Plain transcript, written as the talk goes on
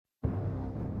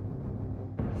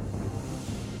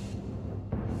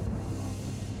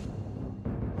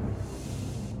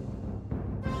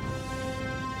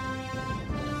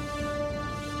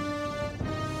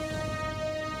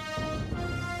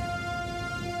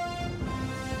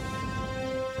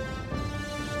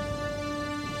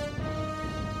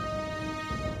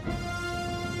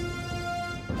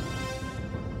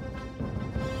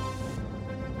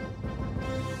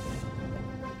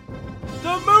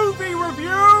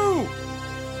Review!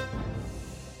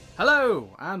 Hello,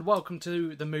 and welcome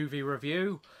to the movie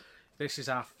review. This is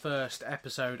our first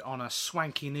episode on a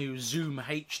swanky new Zoom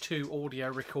H2 audio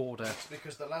recorder. It's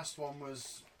because the last one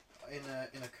was in a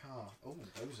car. Oh,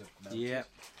 those are melted. Yep.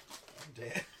 Oh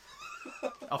dear.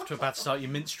 Off to a bad start,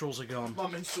 your minstrels are gone. My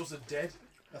minstrels are dead,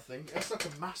 I think. It's like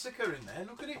a massacre in there,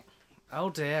 look at it. Oh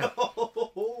dear.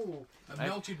 A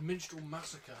melted minstrel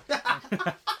massacre.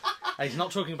 Hey, he's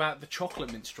not talking about the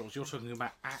chocolate minstrels, you're talking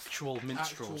about actual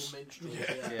minstrels. Actual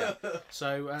minstrels, yeah.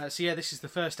 So this is the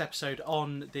first episode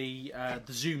on the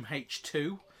Zoom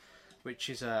H2, which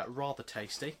is rather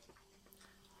tasty.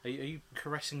 Are you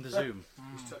caressing the Zoom?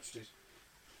 Who's touched it?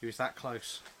 He was that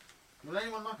close. Will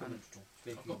anyone like a minstrel?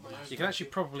 I've got my own. You can actually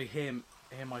probably hear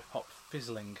my pop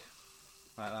fizzling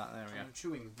like that. There we go. I'm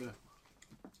chewing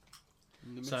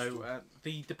the So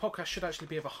the podcast should actually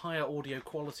be of a higher audio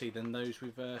quality than those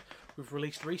we've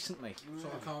released recently. So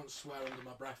I can't swear under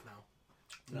my breath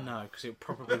now. No, because it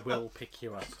probably will pick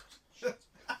you up.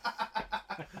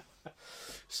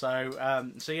 So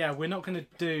yeah, we're not going to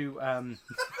do.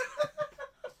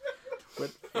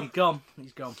 He's gone.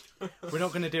 We're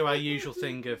not going to do our usual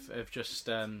thing of just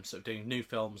sort of doing new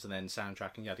films and then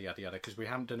soundtrack and yada yada yada, because we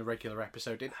haven't done a regular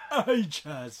episode in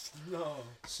ages. No.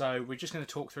 So we're just going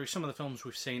to talk through some of the films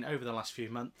we've seen over the last few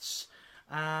months,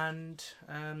 and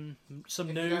some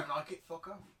If new. you don't like it, fuck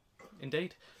off.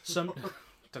 Indeed, some.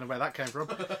 Don't know where that came from.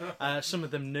 Some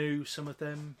of them new, some of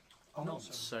them not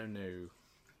so new.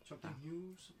 Something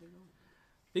new, something old.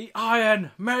 The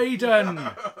Iron Maiden.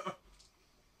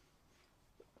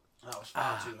 That was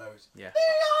far too low. Yeah. The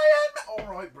Iron.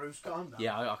 All right, Bruce, calm down.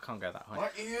 Yeah, I can't go that high. My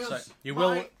ears. So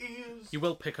my ears. you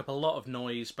will pick up a lot of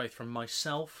noise, both from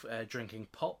myself drinking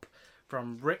pop,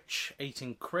 from Rich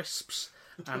eating crisps,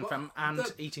 and from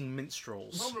Ant eating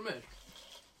minstrels. The problem is,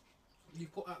 you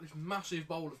put out this massive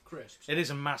bowl of crisps, It is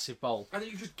a massive bowl. and then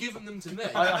you've just given them to me.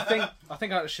 I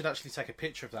think I should actually take a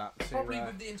picture of that. Probably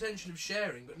with the intention of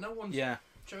sharing, but no one's Yeah,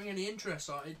 showing any interest.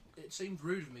 It seemed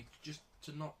rude of me just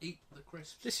to not eat the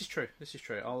crisps. this is true.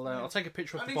 I'll take a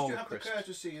picture of At the least bowl you of have the crisps.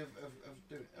 courtesy of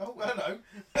doing it. Oh, hello.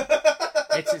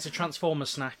 It's a Transformer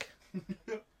snack.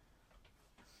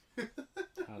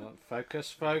 Hold on,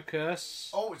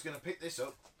 focus. Oh, it's going to pick this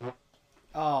up.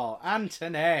 Oh,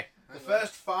 Anthony, The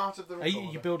first fart of the are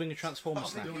recorder. you building a Transformer Oh,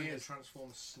 snack? Doing a Yes.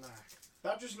 Transformer snack.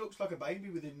 That just looks like a baby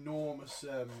with enormous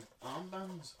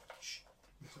armbands. Shh.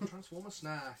 It's a Transformer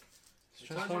snack. It's a It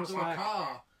turns Transformer into snack. a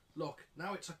car. Look,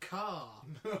 now it's a car.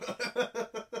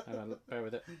 Hang on, bear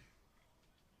with it.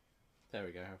 There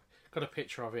we go. Got a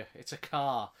picture of you. It's a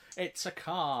car. It's a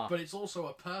car. But it's also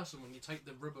a person when you take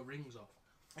the rubber rings off.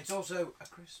 It's also a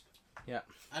crisp. Yeah.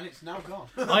 And it's now gone.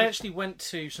 I actually went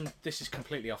to some. This is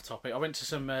completely off topic. I went to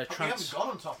some We haven't gone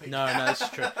on topic. No, this is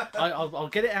true. I'll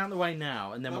get it out of the way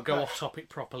now, and then we'll go off topic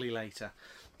properly later.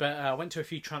 But I went to a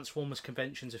few Transformers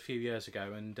conventions a few years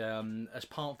ago, and as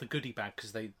part of the goodie bag,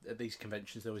 because at these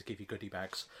conventions they always give you goodie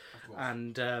bags,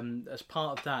 and as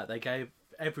part of that they gave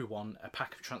everyone a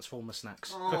pack of Transformer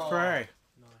snacks for free.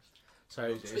 Nice.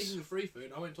 So Speaking of free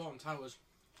food, I went to Alton Towers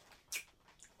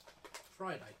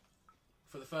Friday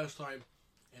for the first time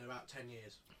in about 10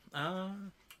 years.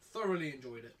 Thoroughly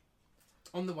enjoyed it.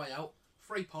 On the way out,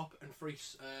 free pop and free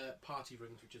party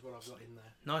rings, which is what I've got in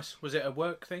there. nice. Was it a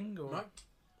work thing or No,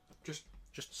 just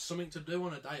something to do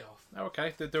on a day off. Oh,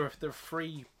 okay? They're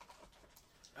free,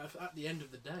 At the end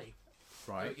of the day,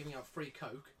 they were right? giving out free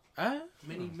Coke, Ah,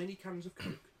 mini cans of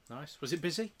Coke. nice. Was it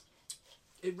busy?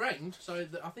 It rained, so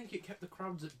I think it kept the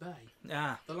crowds at bay.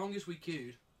 Ah, The longest we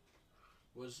queued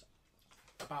was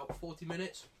about 40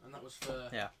 minutes, and that was for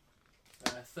yeah.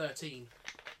 13.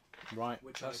 Right.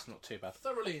 Which That's not too bad.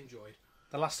 Thoroughly enjoyed.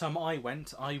 The last time I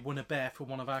went, I won a bear for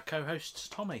one of our co-hosts,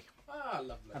 Tommy. Ah,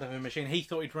 lovely. Out of a machine. He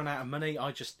thought he'd run out of money.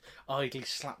 I just idly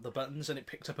slapped the buttons and it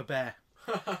picked up a bear.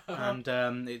 And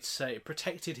it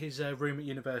protected his room at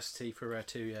university for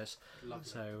 2 years. Lovely.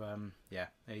 So yeah,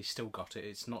 he's still got it.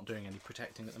 It's not doing any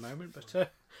protecting at the moment, but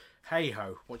hey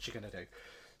ho, what you gonna do?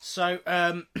 So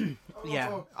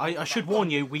yeah, I should warn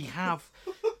you, we have.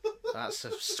 That's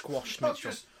a squashed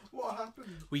minstrel. What happened?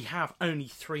 We have only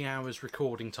 3 hours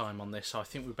recording time on this, so I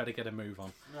think we better get a move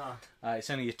on. No. It's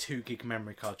only a 2 gig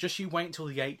memory card. Just you wait until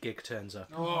the 8 gig turns up.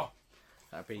 Oh.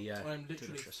 That'd be I'm literally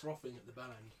delicious. frothing at the bell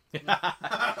end.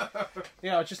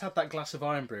 Yeah, I just had that glass of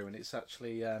iron brew and it's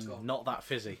actually not that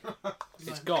fizzy.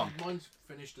 It's gone. Mine's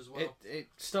finished as well. It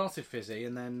started fizzy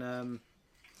and then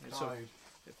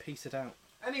it petered out.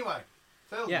 Anyway,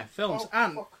 films. Yeah, films. Oh,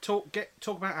 and fuck.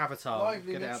 talk about Avatar.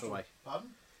 Lively Get it out of the minstrel. way. Pardon?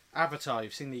 Avatar,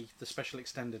 you've seen the special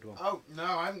extended one. Oh, no,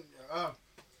 I haven't.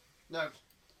 No.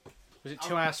 Was it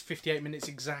 2 hours 58 minutes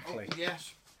exactly? Oh,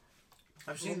 yes.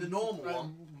 I've seen the normal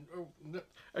one.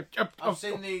 I've I've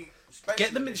seen the special Get the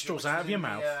edition, minstrels which out is of your in the,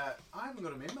 mouth. I haven't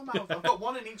got them in my mouth. I've got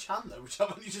one in each hand though, which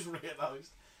I've only just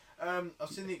realised. I've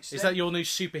seen the Is that your new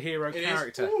superhero It is.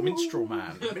 character, Minstrel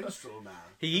Man? Minstrel Man?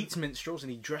 He eats minstrels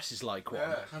and he dresses like one.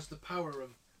 Yeah. Has the power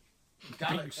of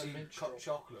Galaxy minstrel.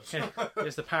 chocolate. Yeah. He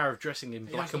has the power of dressing in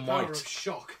he black has and the power white. of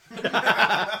shock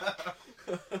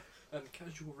and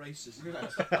casual racism.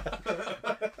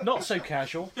 Not so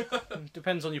casual.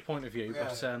 Depends on your point of view, Yeah.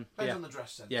 but Depends yeah. on the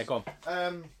dress sense. Yeah, go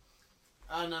on.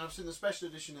 And then I've seen the special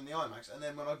edition in the IMAX, and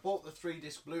then when I bought the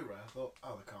 3-disc Blu-ray, I thought,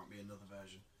 oh, there can't be another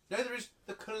version. No, there is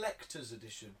the collector's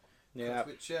edition. Yeah.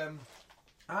 Which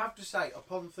I have to say,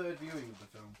 upon third viewing of the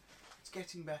film, it's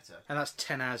getting better. And that's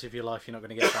 10 hours of your life you're not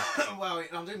going to get back. Well,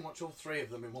 I didn't watch all 3 of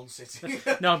them in one sitting.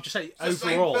 No, I'm just saying, It's the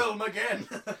overall, same film again.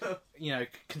 you know,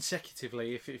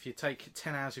 consecutively, if you take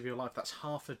 10 hours of your life, that's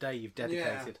half a day you've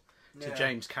dedicated to Yeah.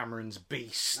 James Cameron's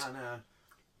Beast. I know.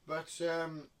 But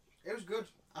it was good.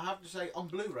 I have to say, on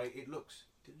Blu-ray, it looks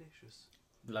delicious.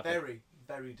 Love it. Very,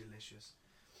 very delicious.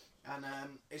 And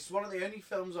it's one of the only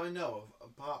films I know of,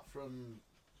 apart from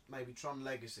maybe Tron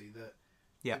Legacy, that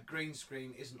Yeah. the green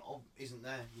screen isn't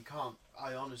there. You can't.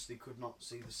 I honestly could not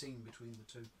see the scene between the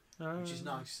two, which is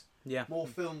nice. Yeah. More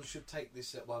films should take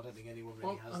this. Well, I don't think anyone really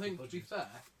Well, has. I think the to be budget. fair,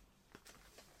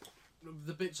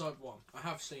 the bits I've won, I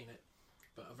have seen it,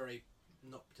 but a very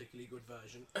not particularly good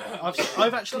version.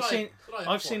 I've actually seen. But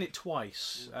I've seen it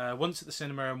twice. Once at the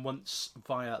cinema and once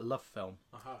via Love Film,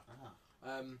 the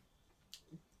I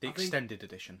think- extended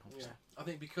edition. Yeah, Obviously. I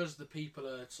think because the people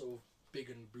are sort of big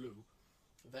and blue,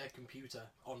 their computer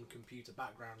on computer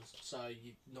backgrounds, so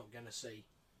you're not going to see.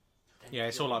 Yeah,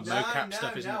 it's all like No, mocap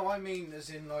stuff, isn't I mean, as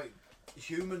in like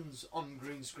humans on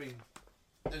green screen.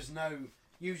 There's no.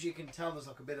 Usually, you can tell there's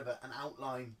like a bit of an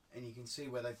outline, and you can see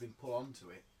where they've been put onto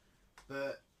it.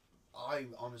 But I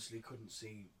honestly couldn't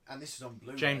see, and this is on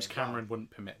Blu-ray. James as well. Cameron wouldn't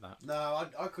permit that. No,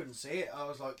 I couldn't see it. I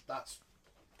was like, that's.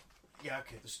 Yeah,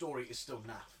 okay, the story is still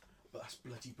naff, but that's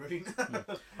bloody brilliant.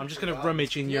 I'm just going to Well,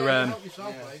 rummage in your help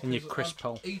yourself, yeah. mate, in your 'cause crisp I've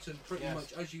hole. eaten pretty Yes.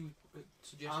 much as you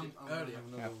suggested I'm earlier.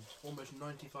 having another one. Almost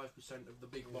 95% of the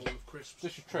big bowl of crisps.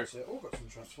 This is That's it. Oh, got some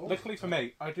Transformers. Luckily for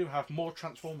me, I do have more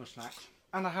Transformer snacks,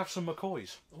 and I have some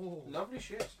McCoys. Oh, Lovely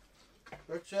shit.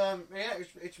 But yeah,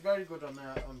 it's very good on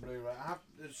Blu-ray. I have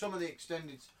some of the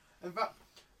extended. In fact,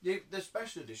 the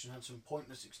special edition had some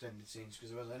pointless extended scenes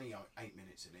because there was only 8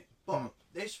 minutes in it. But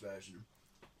this version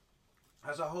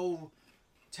has a whole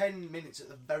 10 minutes at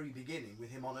the very beginning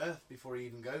with him on Earth before he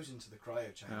even goes into the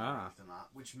cryo chamber and everything like that,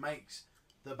 which makes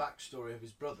the backstory of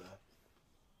his brother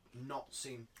not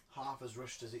seem half as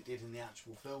rushed as it did in the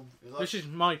actual film. It was like- This is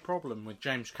my problem with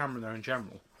James Cameron though in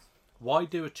general. Why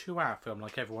do a 2-hour film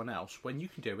like everyone else when you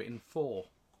can do it in 4?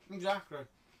 Exactly.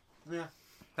 Yeah.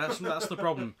 That's the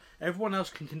problem. Everyone else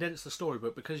can condense the story,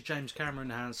 but because James Cameron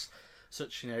has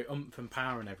such oomph and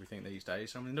power and everything these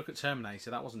days. I mean, look at Terminator.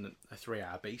 That wasn't a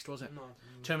 3-hour beast, was it? no.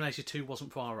 Terminator 2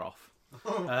 wasn't far off,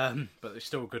 but it's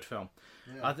still a good film.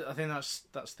 Yeah. I think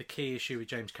that's the key issue with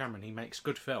James Cameron. He makes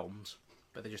good films,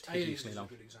 but they're just Aliens hideously is a long.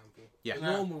 good example. Yeah. The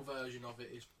normal version of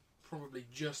it is probably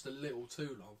just a little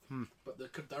too long, but the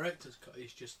director's cut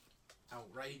is just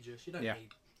outrageous. You don't Yeah. need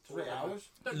 3 hours.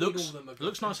 Don't Looks need all of them again.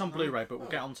 looks nice on Blu-ray, but we'll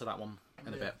get onto that one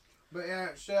in a Yeah. bit. But yeah,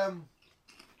 it's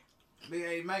but yeah,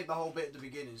 it made the whole bit at the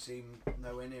beginning seem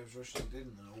nowhere near as rushed as it did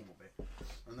in the normal bit.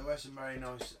 And there were some very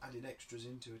nice added extras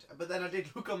into it. But then I did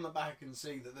look on the back and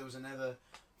see that there was another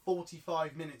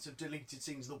 45 minutes of deleted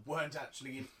scenes that weren't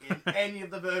actually in any of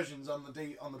the versions on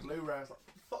the Blu-ray. I was like,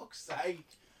 for fuck's sake,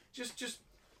 just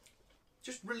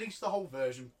release the whole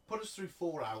version, put us through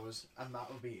 4 hours, and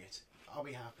that'll be it. I'll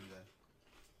be happy then.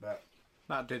 But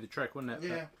That'd do the trick, wouldn't it?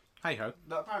 yeah. Hey ho.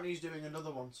 But apparently he's doing another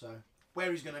one, so where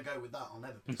he's going to go with that, I'll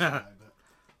never piece it out.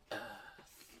 But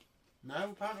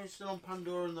no, apparently it's still on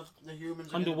Pandora, and the humans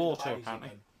are gonna be the Underwater, baddies apparently.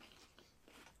 again.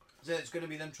 So it's going to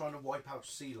be them trying to wipe out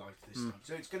sea life this time.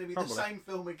 So it's going to be Probably. the same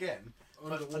film again,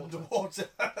 but Underwater. underwater.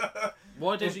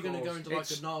 Why Is did he going to go into like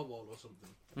it's- a narwhal or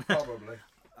something? Probably.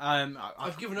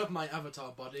 I've given up my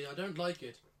avatar body. I don't like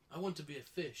it. I want to be a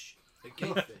fish, a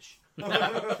gatefish.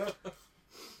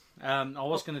 I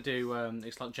was going to do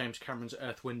it's like James Cameron's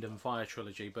Earth, Wind and Fire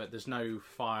trilogy, but there's no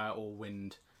fire or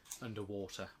wind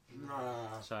underwater,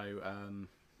 Nah. so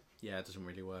yeah, it doesn't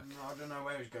really work. No, I don't know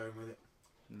where he's going with it.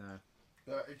 No.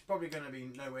 But it's probably going to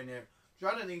be nowhere near. So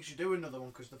I don't think you should do another one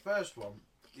because the first one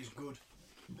is good.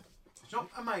 It's not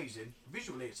amazing.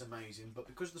 Visually it's amazing, but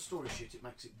because the story's shit, it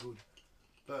makes it good.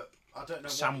 But I don't know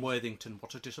Sam what... Worthington,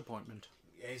 what a disappointment.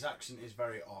 His accent is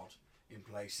very odd in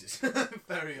places.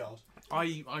 Very odd.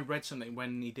 I read something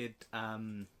when he did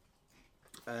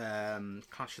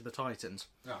Clash of the Titans.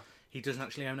 Yeah. He doesn't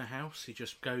actually own a house. He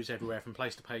just goes everywhere from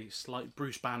place to place, like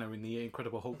Bruce Banner in the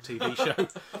Incredible Hulk TV show,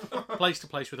 place to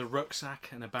place with a rucksack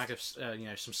and a bag of,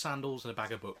 some sandals and a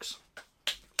bag of books.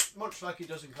 Much like he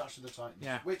does in Clash of the Titans.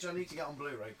 Yeah. Which I need to get on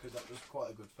Blu-ray because that was quite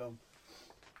a good film.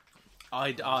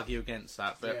 I'd argue against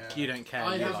that, but Yeah. you don't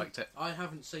care. You liked it. I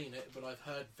haven't seen it, but I've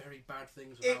heard very bad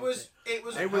things about it. It was It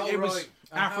was right.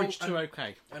 average to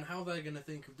okay. And how they're going to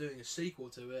think of doing a sequel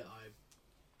to it,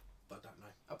 I don't know.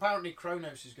 Apparently,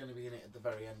 Kronos is going to be in it at the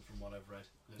very end, from what I've read.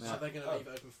 So they're going to leave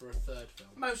it open for a third film.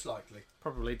 Most likely.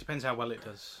 Probably. Depends how well it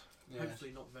does. Yeah.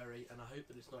 Hopefully not very, and I hope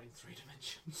that it's not in 3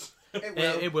 dimensions. It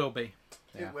will. It will be.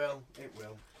 Yeah. It will. It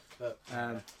will. But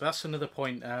that's another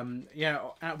point.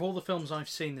 Out of all the films I've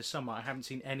seen this summer, I haven't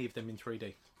seen any of them in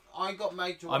 3D. I got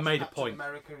made to I watch made a Captain point.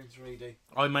 America in 3D.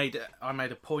 I made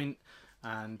a point,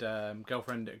 and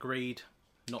girlfriend agreed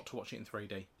not to watch it in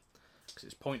 3D because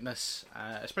it's pointless,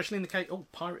 especially in the case. Oh,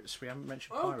 Pirates! We haven't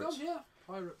mentioned Pirates. God, yeah,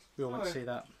 Pirates. We all went to see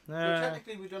that. Well,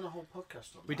 technically, we've done a whole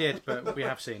podcast on that. We did, but we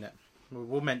have seen it.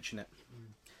 We'll mention it.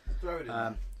 Throw it in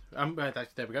there.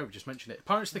 There we go. We just mentioned it.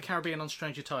 Pirates of the Caribbean on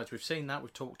Stranger Tides. We've seen that.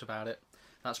 We've talked about it.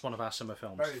 That's one of our summer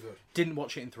films. Very good. Didn't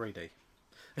watch it in 3D.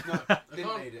 No, I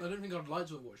didn't need it. don't think I'd like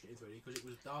to have watched it in 3D because it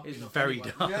was dark. It's enough very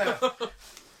anyway. dark. Yeah.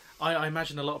 I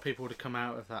imagine a lot of people would have come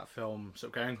out of that film sort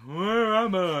of going, "Where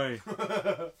am I?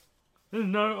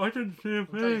 No, I didn't see a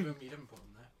Well, Dave, thing." you didn't put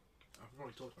them there. I've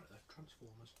already talked about it there.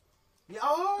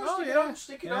 Transformers. Yeah,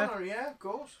 stick it Yeah. on her, yeah, of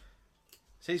course.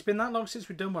 See, it's been that long since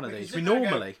we've done one of We can these. sit We there and go,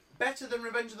 normally, Better than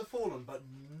Revenge of the Fallen, but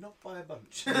not by a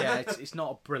bunch. yeah, it's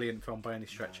not a brilliant film by any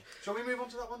stretch. Shall we move on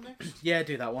to that one next? Yeah,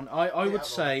 do that one. I Yeah, would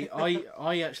say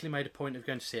I actually made a point of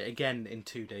going to see it again in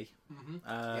 2D. Mm-hmm.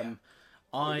 You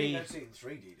I didn't see it in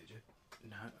 3D, did you?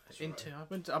 no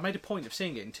That's I made a point of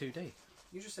seeing it in 2D.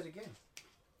 You just said again.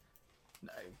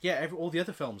 No, yeah, all the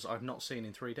other films I've not seen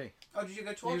in 3D. Oh, did you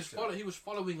go twice? He was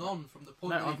following on from the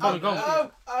point. No, that I'm he following made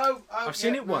on. earlier. I've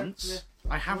seen it once.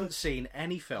 I haven't seen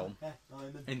any film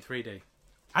in 3D.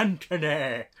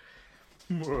 Anthony.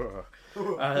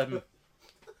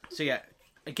 So yeah,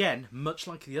 again, much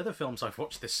like the other films I've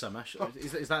watched this summer,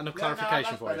 is that enough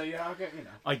clarification for you? Yeah, I'll get, you know.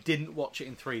 I didn't watch it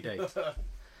in 3D.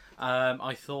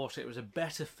 I thought it was a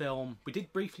better film. We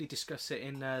did briefly discuss it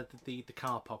in the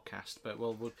car podcast, but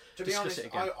we'll To be discuss honest, it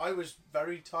again. I was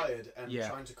very tired and Yeah.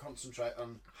 trying to concentrate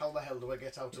on how the hell do I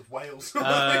get out of Wales when we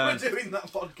were doing that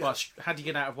podcast. Well, how do you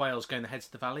get out of Wales going the heads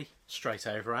of the valley? Straight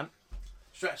over, Ant.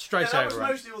 Straight over, That was right.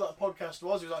 mostly all that podcast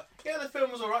was. It was like, yeah, the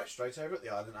film was alright, straight over at the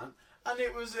island, Ant. And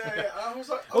it was, I was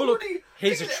like, Oh, look, already,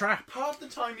 here's a thinking trap. Half the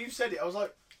time you said it, I was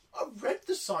like, I read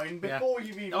the sign Yeah. before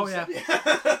you've even Oh, said yeah.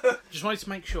 it. Just wanted to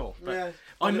make sure. But Yeah.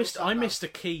 I A little missed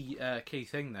sandbag. a key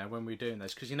thing there when we were doing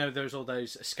this because there's all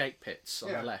those escape pits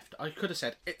on Yeah. the left. I could have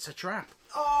said it's a trap,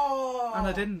 Oh! and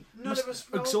I didn't. None of us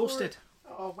fell Exhausted.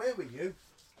 for it. Oh, where were you?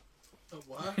 At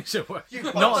work. So, You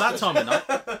not at that time of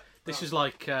night. This was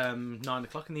like 9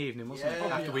 o'clock in the evening, wasn't Yeah.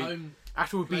 it? Probably at home,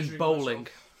 After we'd been pleasuring bowling.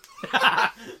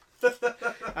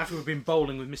 After we'd been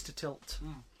bowling with Mr. Tilt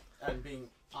And being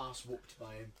arse whooped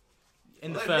by him.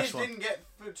 in the Well, first Liz one. didn't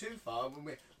get too far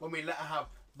when we let her have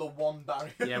the one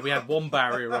barrier. Yeah, we had one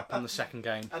barrier up on the second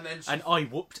game, And then she, and I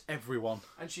whooped everyone.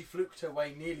 and she fluked her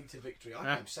way nearly to victory. I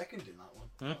Yeah. came second in that one.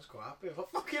 Yeah. I was quite happy. I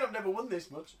thought, fucking, I've never won this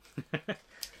much.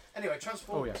 Anyway, Oh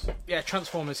Transformers. yeah, yeah.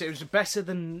 Transformers. It was better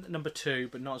than number 2,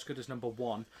 but not as good as number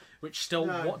 1, which still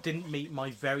No. didn't meet my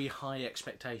very high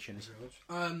expectations.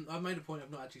 I've made a point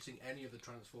of not actually seeing any of the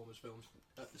Transformers films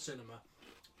at the cinema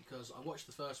because I watched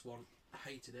the first one,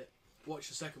 hated it. Watched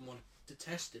the second one,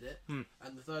 detested it, and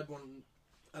the third one,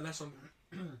 unless I'm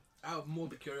out of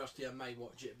morbid curiosity, I may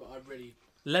watch it. But I really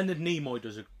Leonard Nimoy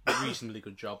does a reasonably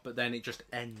good job, but then it just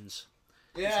ends.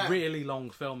 Yeah. It's really long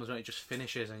film as well. It just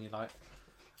finishes, and you're like,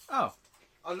 oh,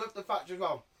 I love the fact as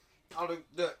well. I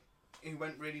looked that he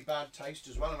went really bad taste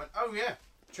as well. I went, oh yeah,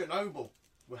 Chernobyl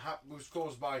was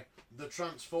caused by the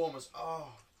Transformers. Oh,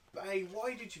 babe,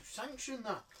 why did you sanction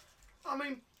that? I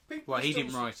mean, people. well, are he still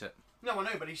didn't write it. No, I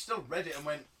know, but he still read it and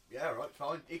went, yeah, right,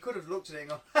 fine. He could have looked at it and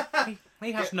gone,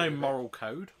 He has Get no rid of it. moral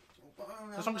code.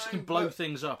 As long as he can blow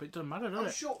things up, it doesn't matter, does I'm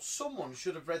it? sure someone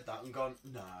should have read that and gone,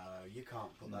 no, you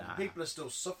can't put that Nah. in. People are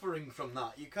still suffering from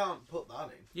that. You can't put that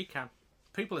in. You can.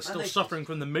 People are still they- suffering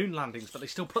from the moon landings, but they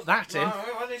still put that in. No,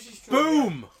 well, this is true.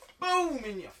 Boom! Boom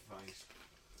in your face.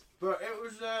 But it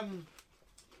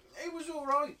was all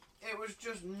right. It was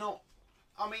just not.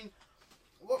 I mean,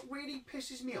 what really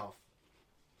pisses me off,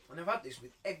 and I've had this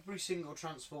with every single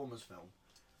Transformers film.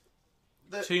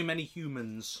 That Too many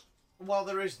humans. Well,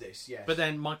 there is this, yes. But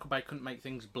then Michael Bay couldn't make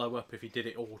things blow up if he did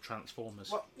it all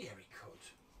Transformers. Well, yeah, he could.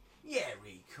 Yeah,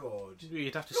 he could.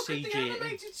 You'd have to Look CG at the it.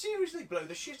 animated series, they blow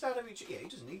the shit out of each... Yeah, he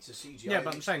doesn't need to CGI. Yeah,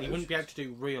 but I'm saying he wouldn't be able to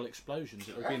do real explosions.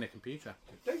 It would be in a computer.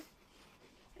 Could do.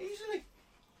 Easily.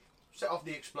 Set off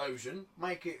the explosion,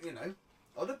 make it, you know...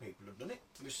 Other people have done it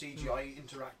with CGI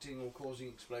interacting or causing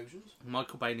explosions.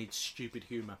 Michael Bay needs stupid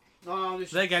humour. Oh,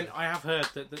 this Then is again, true. I have heard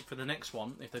that for the next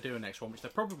one, if they do a next one, which they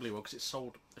probably will because it's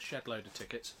sold a shed load of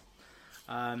tickets,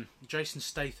 Jason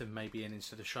Statham may be in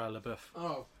instead of Shia LaBeouf.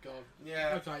 Oh God.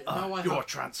 Yeah. Okay. Now I You're a have.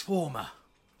 Transformer.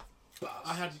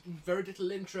 I had very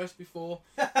little interest before.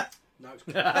 Now it's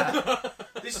good.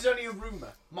 This is only a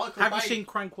rumour. Michael Have Bay... you seen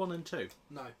Crank 1 and 2?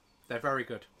 No, They're very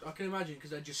good. I can imagine because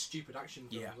they're just stupid action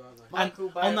films, Yeah. aren't they? Michael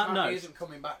And Bay on that apparently note- isn't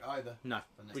coming back either. No,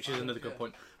 The next which is one. another good Yeah.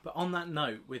 point. But on that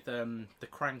note, with the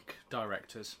Crank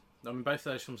directors, I mean, both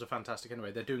those films are fantastic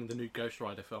anyway. They're doing the new Ghost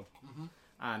Rider film,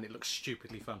 and it looks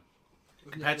stupidly fun.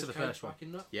 With Compared to Nicolas the Cage first one. back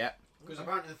in that. Yeah, Because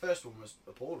apparently the first one was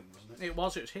appalling, wasn't it? it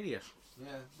was hideous. Yeah,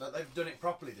 but they've done it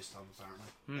properly this time, apparently.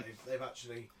 Hmm. They've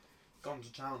actually gone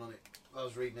to town on it. I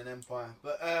was reading in Empire.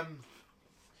 But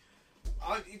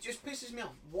it just pisses me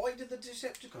off. Why do the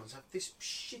Decepticons have this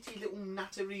shitty little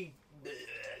nattery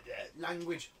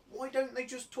language? Why don't they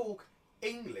just talk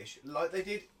English like they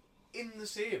did in the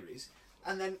series,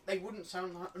 and then they wouldn't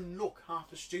sound and look half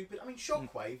as stupid? I mean,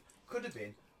 Shockwave could have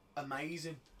been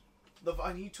amazing.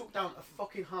 And he took down a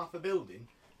fucking half a building,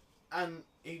 and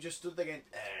he just stood there going,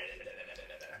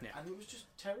 Yeah. and it was just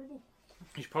terrible.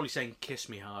 He's probably saying "Kiss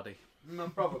me, Hardy." No,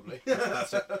 probably.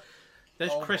 That's it. Those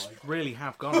Oh crisps my really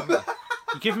have gone. Haven't they?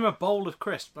 You give him a bowl of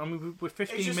crisps. I mean, we're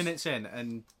 15 It's just- minutes in,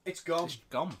 and It's gone. it's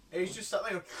gone. He's just sat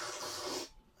there going,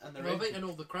 and they're Well, I've in. eaten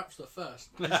all the crap stuff first,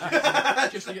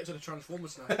 just to get to the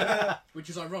Transformers now,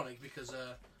 which is ironic because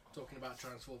talking about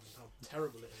Transformers and how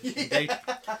terrible it is. Indeed.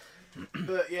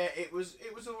 But yeah, it was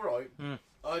all right. Mm.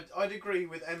 I'd agree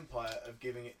with Empire of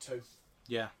giving it 2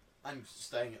 Yeah. and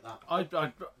staying at that. I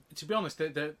to be honest,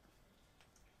 they're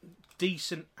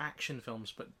decent action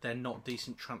films, but they're not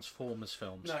decent Transformers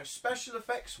films. No, special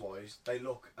effects wise, they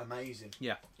look amazing.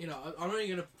 You know, I'm only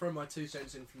going to throw my 2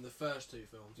 cents in from the first 2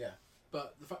 films. Yeah.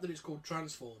 But the fact that it's called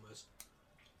Transformers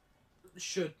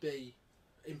should be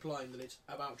implying that it's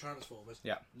about Transformers.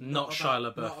 Yeah, not Shia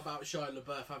LaBeouf. Not about Shia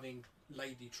LaBeouf having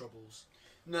lady troubles.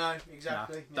 No,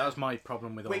 exactly. That was my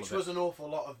problem with all Which of it. was an awful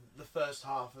lot of the first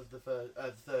half of the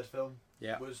third film.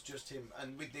 Yeah. Was just him,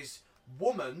 and with this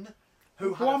woman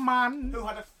who had Woman.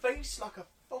 a face like a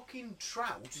fucking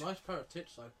trout. Nice pair of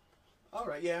tits, though. All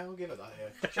right, yeah, I'll give her that.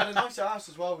 Yeah, she had a nice ass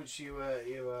as well, which she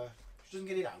doesn't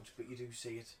get it out, but you do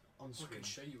see it on I screen. can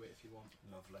show you it if you want.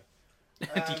 Lovely.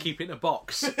 Do you keep it in a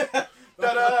box?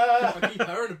 Ta-da! I keep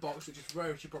her in a box, which is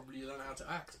rare. She probably doesn't know how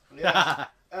to act. Yeah.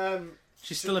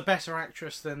 She's still a better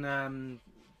actress than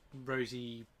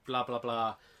Rosie blah blah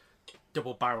blah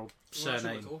double barrel Well, that's what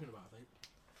surname. we're talking about, I think.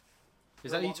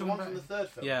 Is that you the talking one about? from the third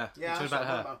film? Yeah, yeah. talking That's about what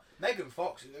I'm her. talking Megan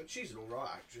Fox, she's an alright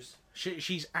actress.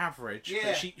 She's average,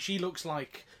 Yeah. but she looks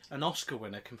like an Oscar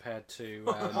winner compared to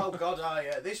Oh god,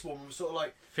 yeah. This one was sort of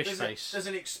like Fish there's Face. There's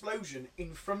an explosion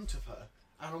in front of her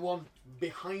and one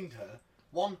behind her.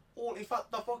 One, all in fact,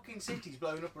 the fucking city's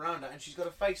blowing up around her, and she's got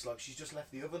a face like she's just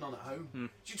left the oven on at home.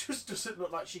 She just doesn't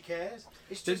look like she cares.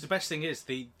 It's the just best thing is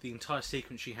the entire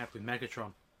sequence she had with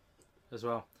Megatron as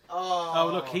well. oh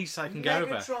look, he's taken over.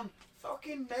 Megatron,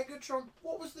 fucking Megatron.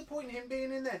 What was the point in him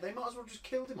being in there? They might as well just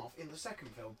killed him off in the second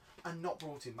film and not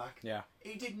brought him back. Yeah.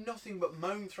 He did nothing but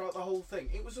moan throughout the whole thing.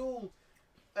 It was all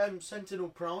Sentinel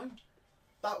Prime.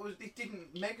 That was it.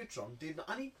 Didn't Megatron did,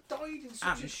 and he died in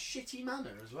such a And- shitty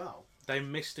manner as well. They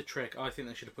missed a trick. I think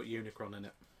they should have put Unicron in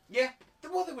it. Yeah,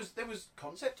 well, there was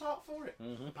concept art for it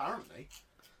Mhm. apparently.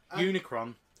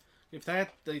 Unicron. If they had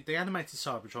they animated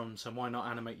Cybertron, so why not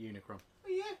animate Unicron? Well,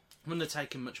 yeah, Wouldn't have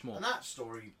taken much more. and that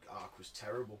story arc was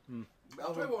terrible.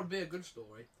 I'll tell you what would be a good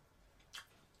story.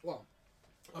 Well,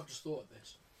 I've just thought of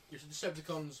this. It's the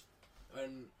Decepticons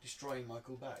and Destroying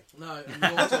Michael Bay. no, and the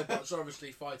Autobots are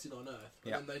obviously fighting on Earth, but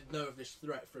Yeah. then they know of this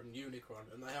threat from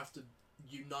Unicron, and they have to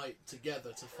unite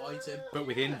together to fight him. But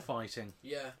with infighting,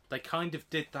 Yeah, they kind of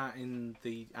did that in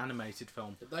the animated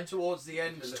film. did they? Towards the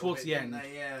end, a little Towards bit, the didn't end.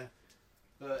 they? Yeah.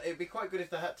 But it'd be quite good if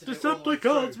they had to do it all the way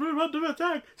through. we're under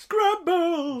attack!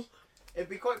 Scramble! It'd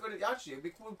be quite good. Actually, it'd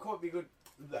be quite be good.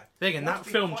 There again, Would that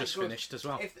be film quite just good finished as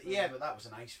well. Yeah, but that was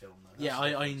an ace film. Though. Yeah,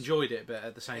 I enjoyed it, but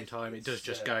at the same time, it does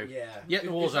just go. Yeah. Yet the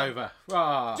Is war's that- over.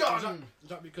 Rah. Done. Is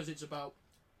that because it's about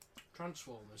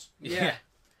Transformers? Yeah.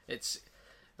 It's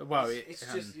well, It's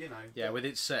just yeah, with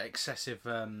its excessive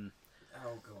Oh, go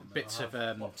on. then. bits I'll of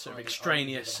have- what, sort of I'll give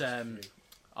extraneous it a history.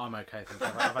 I'm okay. Thank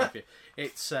you. I've had a few.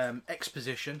 It's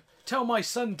exposition. Tell my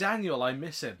son Daniel I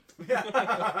miss him.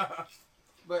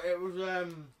 But it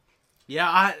was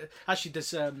Yeah, actually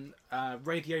there's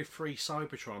Radio Free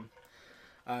Cybertron.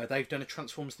 They've done a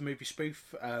Transformers the movie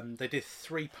spoof. They did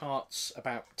 3 parts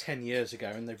about 10 years ago,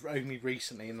 and they've only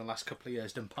recently, in the last couple of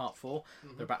years, done part 4.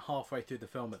 They're about halfway through the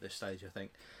film at this stage, I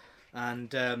think. And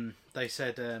they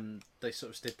said they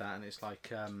sort of did that, and it's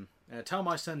like, tell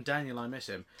my son Daniel I miss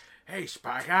him. Hey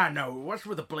Spike, I know what's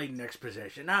with the bleeding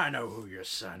exposition. I know who your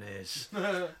son is,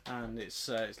 and it's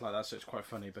like that, so it's quite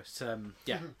funny. But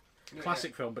yeah,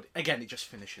 classic film. But again, it just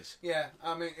finishes. Yeah,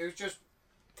 I mean, it was just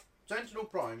Sentinel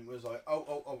Prime was like,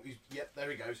 yep, there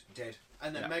he goes, dead.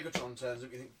 And then Megatron turns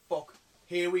up, you think, fuck,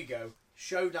 here we go,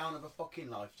 showdown of a fucking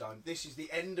lifetime. This is the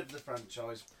end of the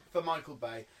franchise for Michael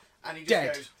Bay, and he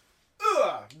just goes,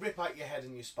 ugh, rip out your head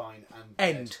and your spine and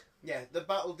end. Dead. Yeah, the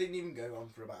battle didn't even go on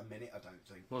for about a minute, I don't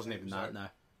think. Wasn't even that, no.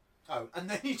 Oh, and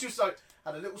then he just like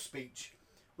had a little speech,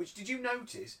 which, did you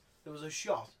notice there was a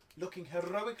shot looking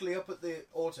heroically up at the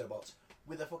Autobots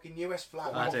with a fucking US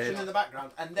flag watching in the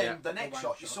background, and then the next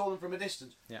shot you saw them from a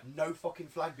distance, no fucking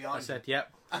flag behind. I said,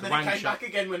 yep. And then it came back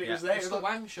again when it was there. It's the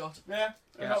Wang shot. Yeah.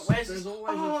 Yes. Like, where's There's this?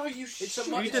 always Oh, you it's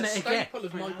a staple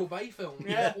of Michael Bay films.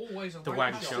 Yeah. There's always a The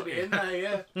Wang Wang shot. shot. in there,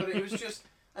 yeah. But it was just,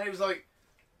 and it was like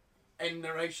end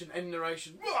narration,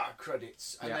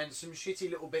 credits, and then some shitty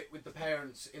little bit with the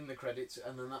parents in the credits,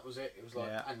 and then that was it. It was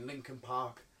like, and Linkin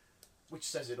Park, which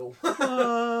says it all.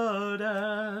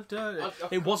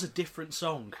 It was a different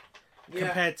song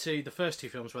compared to the first 2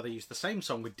 films where they used the same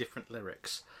song with different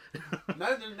lyrics.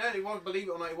 No, it was, believe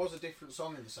it or not, it was a different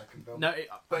song in the second film. No,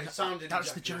 but it sounded that's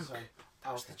exactly the joke. same.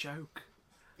 That's the joke.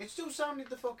 It still sounded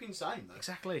the fucking same though.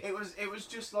 Exactly. It was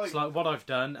just like, It's like What I've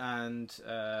Done and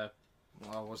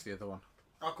what was the other one?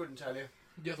 I couldn't tell you.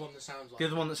 The other one that sounds like The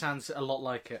other one that sounds a lot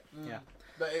like it. Yeah.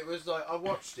 But it was like, I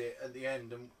watched it at the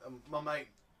end, and my mate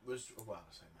was, well,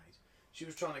 I say mate, she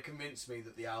was trying to convince me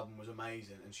that the album was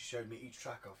amazing, and she showed me each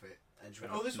track off it, and she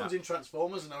went, oh, this one's in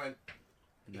Transformers, and I went,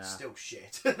 it's still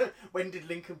shit. When did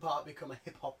Linkin Park become a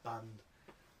hip hop band?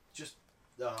 It's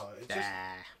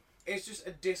just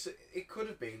a it could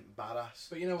have been badass.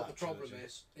 But you know what the problem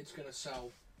is? It's going to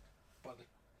sell by the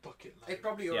bucket load. It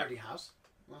probably already has.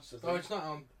 That's the thing. Oh, it's not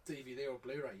on DVD or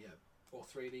Blu-ray yet, or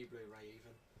 3D Blu-ray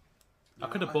even. I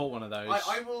could have bought one of those.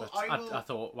 I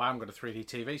thought, well, I haven't got a 3D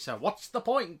TV, so what's the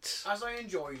point? As I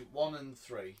enjoyed 1 and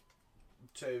 3,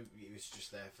 2, it was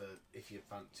just there for if you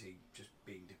fancy just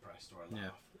being depressed or a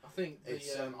laugh. I think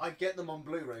it's. I get them on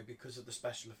Blu-ray because of the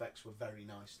special effects were very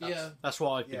nice. That's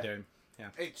what I've been doing. Yeah,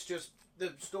 it's just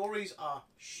the stories are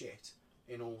shit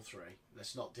in all 3.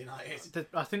 Let's not deny it.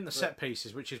 I think the set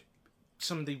pieces, which is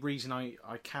some of the reason I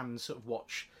can sort of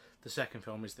watch the second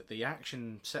film, is that the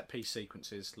action set piece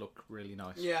sequences look really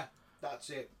nice. Yeah, that's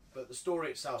it. But the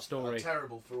story itself are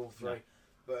terrible for all 3. Yeah.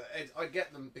 But I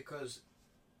get them because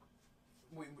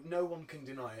no one can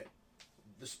deny it.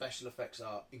 The special effects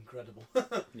are incredible.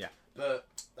 Yeah. But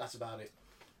that's about it.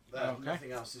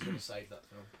 Nothing else is going to save that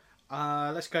film.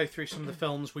 Let's go through some of the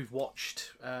films we've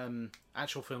watched,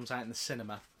 actual films out in the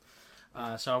cinema.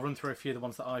 So I'll run through a few of the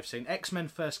ones that I've seen. X-Men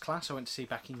First Class I went to see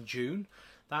back in June.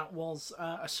 That was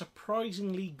a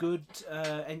surprisingly good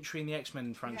entry in the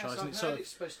X-Men franchise. Yes, it's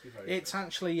supposed to be very It's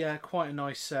actually quite a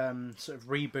nice sort of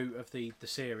reboot of the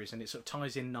series, and it sort of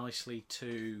ties in nicely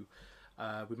to...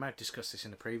 we may have discussed this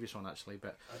in the previous one actually,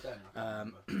 but I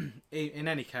don't in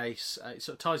any case, it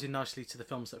sort of ties in nicely to the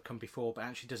films that have come before, but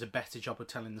actually does a better job of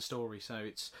telling the story. So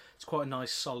it's quite a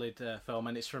nice, solid film,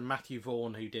 and it's from Matthew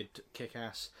Vaughn, who did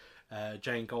Kick-Ass,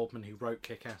 Jane Goldman, who wrote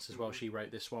Kick-Ass as well. She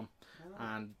wrote this one,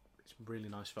 and it's a really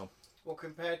nice film. Well,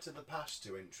 compared to the past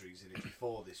 2 entries in it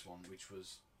before this one, which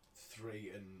was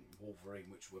 3 and Wolverine,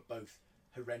 which were both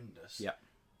horrendous. Yeah.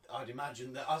 I'd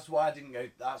imagine that's why I didn't go.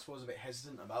 That's why I was a bit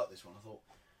hesitant about this one. I thought,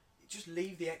 just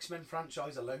leave the X-Men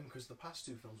franchise alone because the past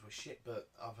 2 films were shit. But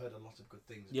I've heard a lot of good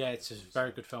things. Yeah, it's a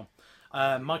very good film.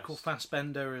 Michael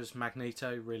Fassbender as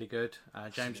Magneto, really good.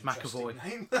 James McAvoy.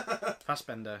 Name.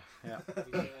 Fassbender, yeah.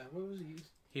 What was he?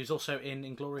 He was also in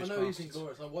Inglourious I know he's Basterds.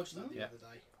 Inglourious. I watched that the other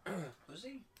day. Was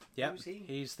he? Yeah, was he?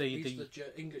 he's the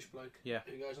English bloke. Yeah.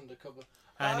 Who goes undercover.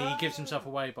 And he gives himself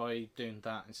away by doing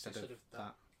that instead of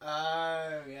that.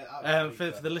 Oh, yeah. For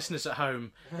the listeners at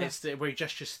home, it's where he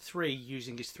gestures 3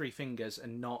 using his 3 fingers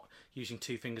and not using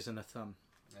 2 fingers and a thumb.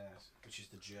 Yes, which is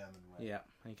the German way. Yeah,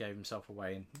 he gave himself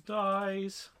away and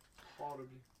dies.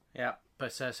 Horribly. Yeah,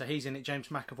 but so he's in it. James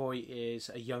McAvoy is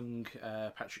a young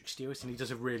Patrick Stewart, and he does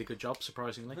a really good job,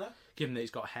 surprisingly, given that he's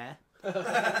got hair.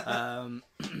 Unlike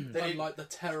the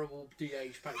terrible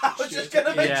DH package. I was just going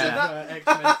to mention Yeah. that.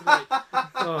 X-Men 3.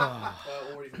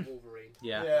 Oh, Or even Wolverine.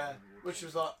 yeah. Yeah, which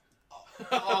was like,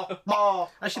 oh.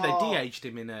 Actually, they de-aged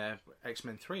him in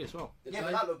X-Men 3 as well. Did Yeah, but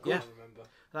they? that looked good. Yeah. I remember.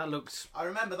 That looked... I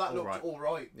remember that looked Alright. all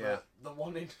right, but Yeah. the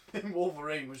one in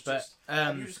Wolverine was But, just...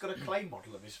 you just got a clay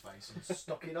model of his face and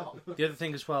stuck it on. The other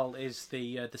thing as well is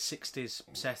the 60s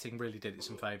setting really did it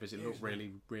some favours. It looked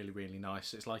really, really, really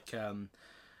nice. It's like a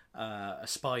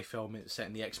spy film. It's set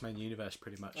in the X-Men universe,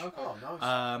 pretty much. Okay.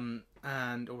 Oh,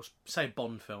 nice. Or say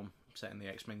Bond film set in the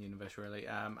X-Men universe, really.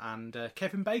 And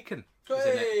Kevin Bacon is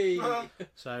in it. Hey!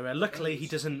 So luckily he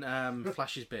doesn't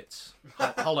flash his bits,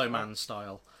 Hollow Man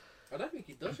style. I don't think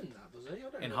he does in that, does he? I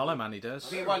don't In know. Hollow Man he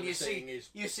does. Yeah, well, you see a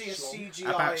CGI...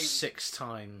 About 6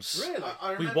 times. Really? I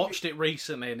We remember, watched it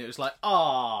recently and it was like,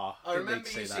 I didn't remember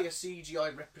need to you see see that.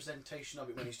 a CGI representation of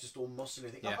it when he's just all muscly.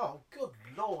 And think, Yeah. oh, good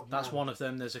lord, That's man. one of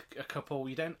them. There's a couple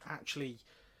you don't actually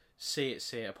see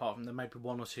it apart from there may be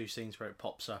 1 or 2 scenes where it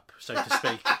pops up, so to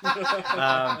speak.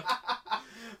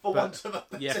 For want of a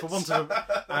better Yeah, for want of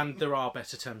and there are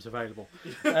better terms available.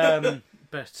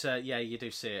 But yeah, you do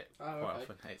see it Oh, quite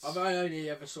okay. often. I only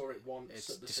ever saw it once. It's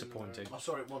at the disappointing. I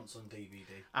saw it once on DVD.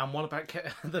 And what about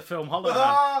the film Hollow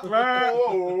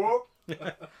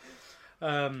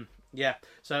Man? Yeah,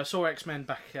 so I saw X-Men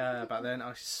back then.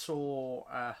 I saw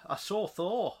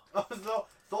Thor.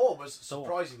 Thor was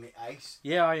surprisingly ace.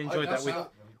 Yeah, I enjoyed I that with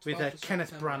 12th of Kenneth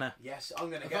September. Branagh. Yes, I'm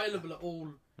going to get Available at all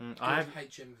I have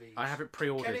HMVs. I have it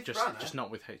pre-ordered, Kenneth just Branagh,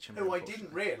 not with HMV. who I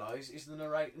didn't realise is the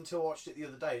narrator until I watched it the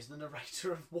other day. Is the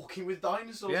narrator of Walking with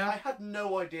Dinosaurs? Yeah. I had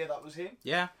no idea that was him.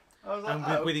 Yeah, I was like, and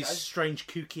with oh, his okay. strange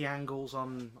kooky angles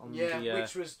on Yeah, the.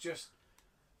 which was just.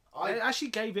 I actually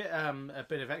gave it a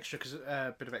bit of extra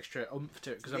oomph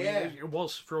to it because I Yeah. mean it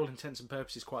was for all intents and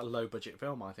purposes quite a low budget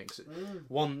film. I think 'cause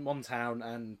one town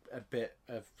and a bit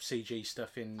of CG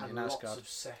stuff in and Asgard. lots of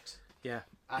set. Yeah,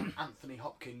 And Anthony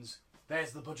Hopkins.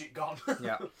 There's the budget gone.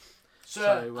 yeah.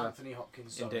 Sir So, Anthony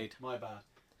Hopkins. Sorry, indeed. my bad.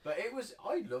 But it was.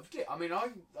 I loved it. I mean,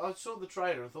 I saw the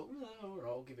trailer and thought, all right,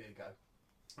 I'll give it a go.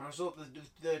 And I saw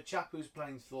the chap who's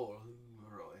playing Thor.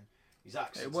 Right, his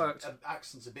accent. It worked.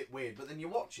 Accent's a bit weird, but then you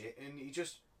watch it and he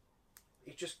just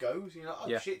goes. You know, oh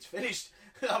Yeah. shit, it's finished.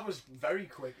 That was very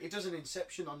quick. It does an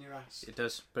Inception on your ass. It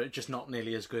does, but just not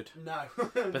nearly as good. No,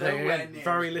 But then nowhere again, near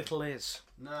very as good. little is.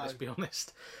 No, Let's be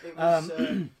honest. it was.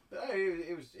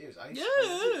 It was ace.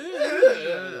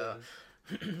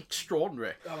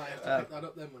 Extraordinary. Oh, I have to pick that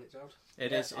up then when it's out.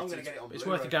 It Yes, is. I'm It's, gonna get it on it's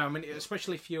Blu-ray. worth a go. I mean,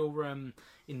 especially if you're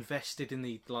invested in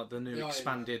the new Yeah,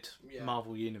 expanded yeah.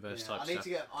 Marvel universe Yeah, type I need stuff. to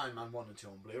get Iron Man 1 and 2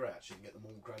 on Blu-ray actually and get them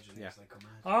all gradually Yeah. as they come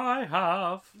out. I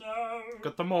have No.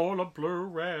 got them all on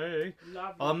Blu-ray.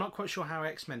 Love Well, I'm not quite sure how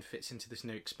X-Men fits into this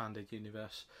new expanded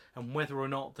universe, and whether or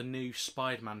not the new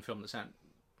Spider-Man film that's out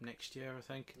next year, I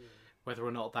think, whether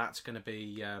or not that's going to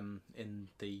be in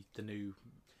the new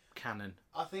canon.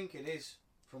 I think it is,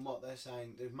 from what they're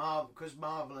saying. Because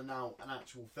Marvel are now an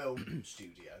actual film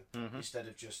studio instead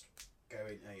of just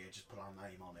going, oh yeah, just put our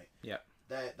name on it. Yeah.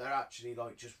 They're actually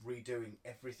like just redoing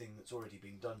everything that's already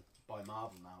been done by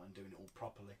Marvel now and doing it all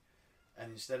properly. And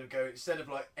instead of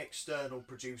like external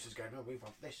producers going, oh, we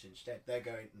want this instead, they're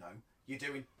going, no, you're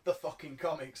doing the fucking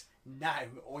comics now,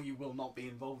 or you will not be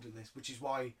involved in this. Which is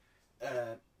why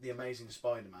the Amazing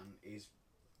Spider-Man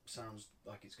sounds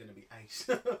like it's going to be ace.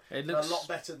 It looks a lot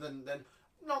better than.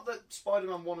 Not that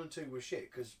Spider-Man 1 and 2 were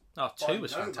shit, because 2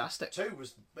 was fantastic. 2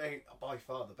 was by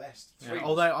far the best. Yeah, 3 was,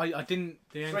 although I didn't.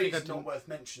 The only 3 thing I is not didn't, worth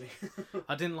mentioning.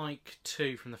 I didn't like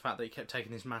 2 from the fact that he kept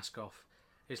taking his mask off.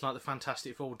 It's like the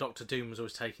Fantastic Four. Doctor Doom was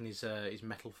always taking his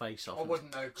metal face off. I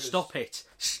wouldn't know. 'Cause Stop it!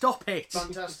 Stop it!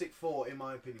 Fantastic Four, in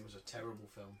my opinion, was a terrible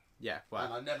film. Yeah, And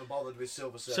well, I never bothered with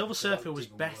Silver Surfer. Silver 'cause that Surfer looked was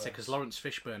even better worse. because Lawrence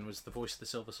Fishburne was the voice of the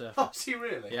Silver Surfer. Oh, is he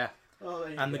really? Yeah, Oh,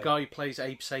 there you and the go. guy who plays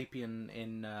Abe Sapien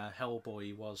in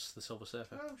Hellboy was the Silver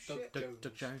Surfer. Oh shit.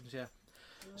 Doug Jones, yeah.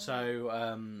 So,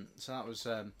 so that was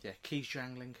keys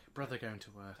jangling, brother going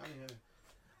to work, I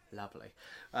know. lovely.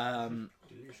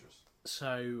 Delicious.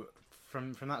 So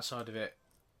from that side of it,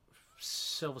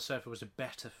 Silver Surfer was a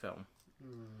better film.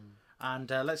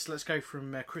 And let's go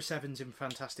from Chris Evans in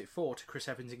Fantastic Four to Chris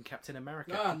Evans in Captain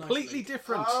America. Ah, Completely nicely.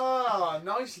 different. Ah,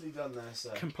 nicely done there,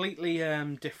 sir. Completely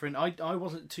different. I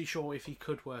wasn't too sure if he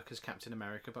could work as Captain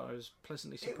America, but I was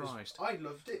pleasantly surprised. I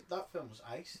loved it. That film was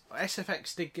ace.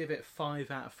 SFX did give it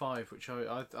 5 out of 5, which I'd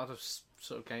have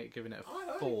sort of given it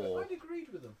a 4. I'd agreed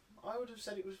with them. I would have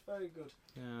said it was very good.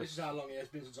 Yeah. This is how long it has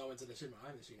been since I went to the cinema. I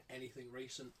haven't seen anything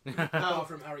recent No, apart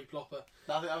from Harry Plopper.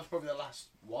 I think that was probably the last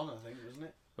one, I think, wasn't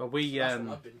it? Well, we That's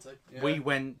what I've been to. Yeah. we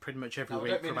went pretty much every No, I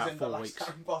week don't for mean as about in the 4 last weeks.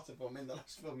 Harry Potter film, I mean the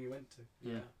last film you went to.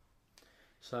 Yeah.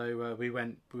 So we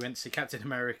went to see Captain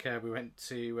America. We went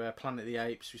to Planet of the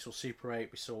Apes. We saw Super 8.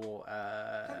 We saw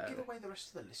Don't give away the rest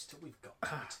of the list till we've got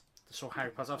to it. saw Harry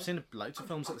Potter. I've seen loads of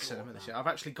films at the cinema this year. I've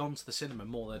actually gone to the cinema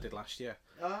more than I did last year.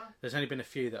 There's only been a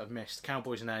few that I've missed: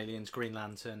 Cowboys and Aliens, Green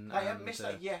Lantern. I haven't missed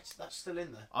that yet. That's still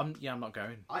in there. I'm not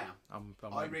going. I am.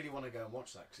 I'm I really want to go and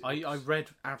watch that. I read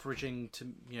averaging to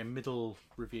middle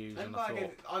reviews, and I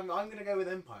thought I'm going to go with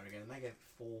Empire again, and they gave it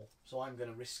 4, so I'm going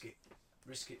to risk it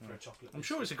for a chocolate. I'm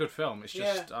sure it's a good film. It's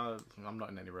just I'm not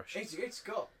in any rush. It's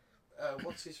got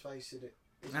what's his face in it,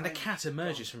 and a cat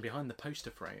emerges from behind the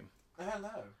poster frame.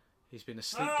 Hello. He's been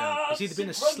asleep down. He's either been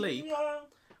asleep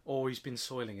or he's been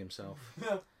soiling himself.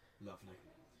 Lovely.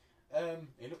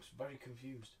 He looks very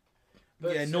confused.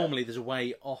 But, yeah, normally there's a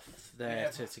way off there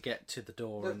to get to the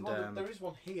door. There is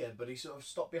one here, but he sort of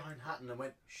stopped behind Hatton and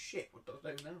went, shit, what do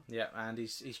I do now? Yeah, and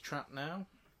he's trapped now.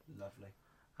 Lovely.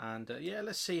 And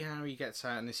let's see how he gets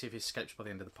out and see if he escapes by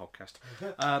the end of the podcast.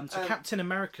 So Captain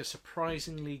America,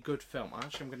 surprisingly good film.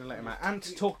 Actually, I'm going to let him out. And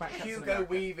to talk about Captain Hugo America.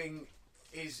 Weaving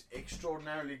is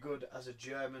extraordinarily good as a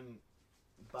German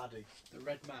baddie. The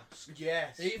Red Mask.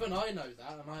 Yes. Even I know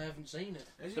that, and I haven't seen it.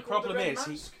 Is The it called problem Red is,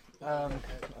 Mask? I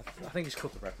think it's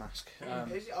called the Red Mask.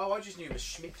 Is it? Oh, I just knew it was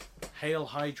Schmidt. Hail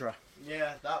Hydra.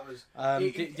 Yeah, that was.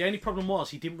 The only problem was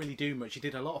he didn't really do much. He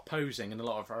did a lot of posing and a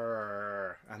lot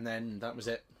of and then that was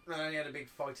it. And then he had a big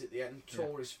fight at the end,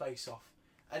 tore his face off,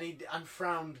 and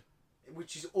frowned,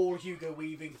 which is all Hugo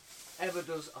Weaving ever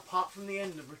does, apart from the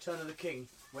end of Return of the King,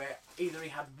 where either he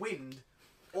had wind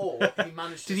or he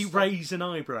managed to. Did he raise an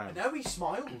eyebrow? No, he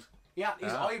smiled. Yeah,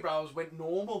 his eyebrows went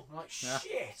normal. Like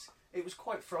shit, it was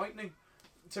quite frightening.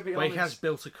 To be honest, he has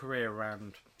built a career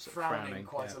around frowning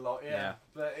quite a lot. Yeah,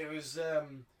 but it was.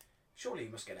 Surely he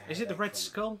must get a headache. Is it the Red from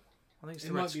Skull? I think it's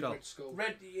the It Red might be Skull. Red Skull.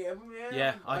 Red,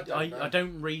 Yeah, I I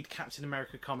don't read Captain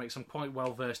America comics. I'm quite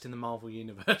well versed in the Marvel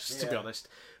universe, to be honest.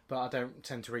 But I don't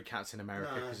tend to read Captain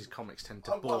America because his comics tend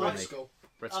to bore Red me. Skull.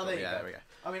 Red Skull, there you yeah, go. there we go.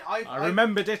 I mean, I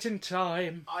remembered it in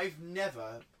time. I've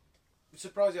never,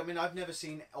 surprisingly, I mean, I've never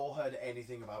seen or heard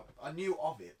anything about. I knew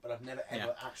of it, but I've never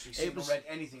ever actually seen or read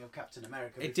anything of Captain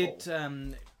America. It before.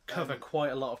 did cover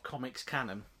quite a lot of comics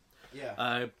canon.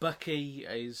 Yeah. Bucky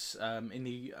is in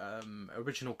the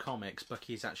original comics.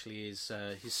 Bucky is actually his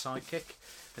sidekick,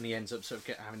 and he ends up sort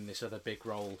of having this other big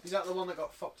role. Is that the one that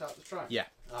got fucked out the track? Yeah.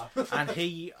 Oh. And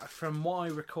he, from what I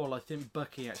recall, I think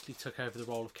Bucky actually took over the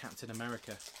role of Captain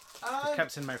America.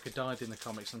 Captain America died in the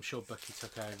comics. I'm sure Bucky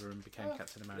took over and became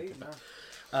Captain America.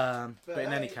 But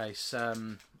in any case,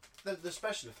 the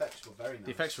special effects were very nice.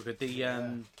 the effects were good.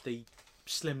 The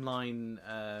slimline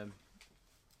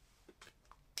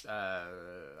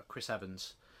Chris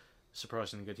Evans,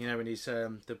 surprisingly good. You know when he's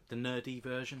the nerdy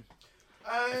version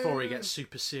before he gets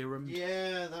super serum.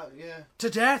 Yeah, To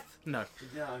death? No,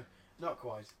 not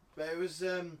quite. But it was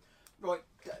right.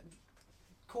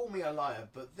 Call me a liar,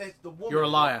 but the woman. You're a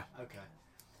liar. Okay.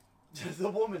 The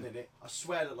woman in it, I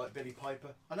swear, looked like Billie Piper.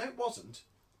 I know it wasn't,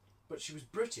 but she was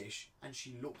British and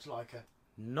she looked like her.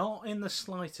 not in the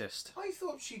slightest. I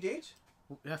thought she did.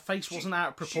 Her face wasn't out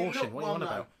of proportion. What are you on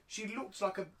about? She looked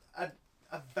like a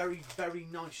very, very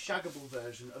nice shaggable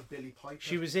version of Billie Piper.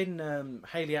 She was in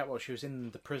Hayley Atwell. She was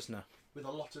in The Prisoner. with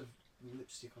a lot of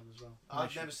lipstick on as well. No,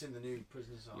 I've never seen the new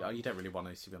Prisoners. Yeah, you don't really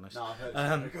want to be honest. No, I've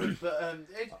heard it's very good, but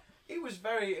it was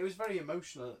very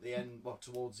emotional at the end. Well,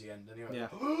 towards the end, anyway. Yeah.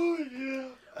 Oh yeah.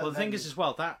 Well, the thing is, as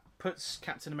well, that puts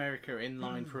Captain America in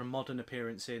line for a modern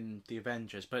appearance in the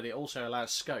Avengers, but it also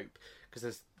allows scope because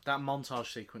there's that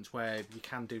montage sequence where you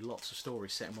can do lots of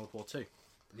stories set in World War II.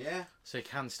 Yeah. So you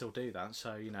can still do that.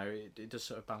 So you know, it does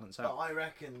sort of balance But out. I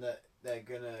reckon that they're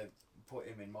gonna put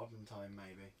him in modern time,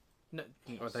 maybe. No,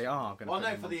 or they are going to. Well,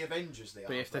 no, for the Avengers they are.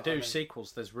 But if they do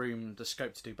sequels, there's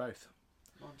scope to do both.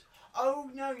 Oh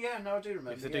no, yeah, no, I do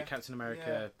remember. If they do Captain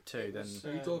America 2, then So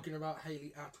you're talking about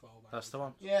Hayley Atwell? that's the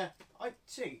one. Yeah, I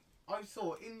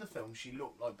thought in the film she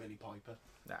looked like Billie Piper.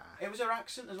 Nah. It was her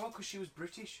accent as well because she was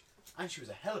British, and she was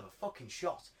a hell of a fucking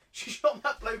shot. She shot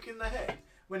that bloke in the head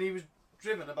when he was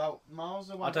driven about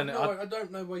miles away. I don't know. No, I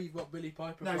don't know where you've got Billie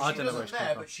Piper. No, from. I she don't know where wasn't it's come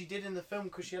there, from. but she did in the film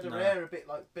because she had her No. hair a bit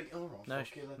like Billie. Oh, No,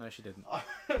 fuck you then. no, she didn't. I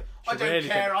don't really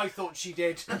care. didn't. I thought she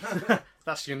did.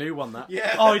 That's your new one, that.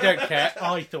 Yeah. I don't care.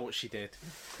 I thought she did.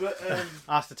 But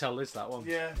I have to tell Liz that one.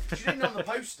 yeah, she didn't on the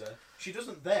poster. She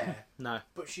doesn't there, No.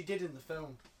 but she did in the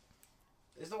film.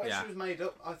 Is the way Yeah. she was made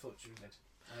up? I thought she did.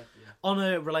 Yeah. On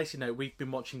a related note, we've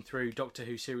been watching through Doctor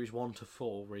Who series 1 to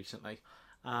 4 recently.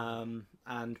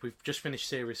 And we've just finished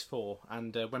series 4,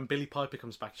 and when Billie Piper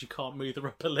comes back, she can't move her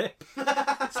upper lip.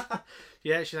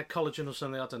 Yeah, she's had collagen or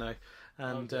something, I don't know.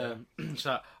 And Oh,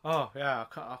 so,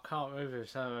 I can't move it.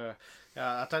 So,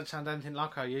 I don't sound anything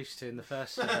like I used to in the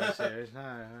first series.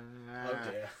 No. Oh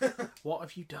dear. What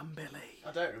have you done, Billy?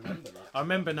 I don't remember that. I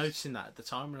remember noticing that at the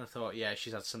time, and I thought, yeah,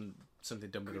 she's had something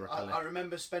done with her upper lip. I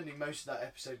remember spending most of that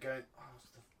episode going, oh, it's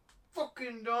the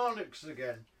fucking Daleks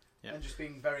again. Yeah. And just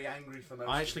being very angry for most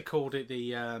I of actually it. called it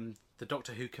the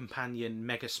Doctor Who companion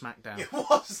Mega Smackdown. It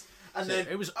was. And So then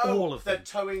it was all of they're them.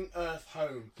 towing Earth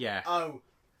home. Yeah. Oh,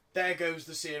 there goes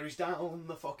the series down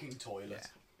the fucking toilet.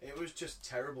 It was just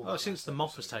terrible. Well, that since last the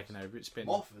Moff has episode taken over, it's been.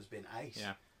 Moff has been ace.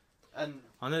 Yeah. And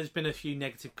I know there's been a few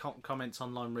negative comments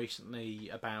online recently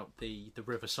about the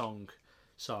River Song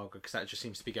saga, because that just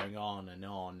seems to be going on and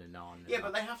on and on. yeah,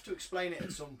 but they have to explain it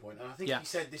at some point. And I think he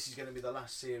said this is going to be the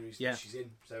last series that she's in,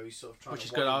 so he's sort of trying which to.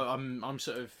 is good. I'm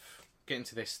sort of getting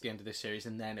to the end of this series,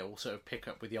 and then it will sort of pick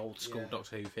up with the old school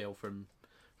Doctor Who feel from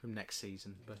next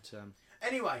season. But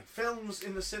anyway, films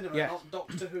in the cinema, Yeah. not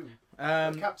Doctor Who.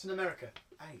 um, Captain America,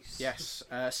 ace. yes,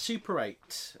 Super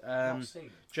 8. Not seen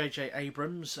it. J.J.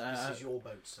 Abrams. This is your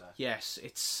boat, sir. Yes,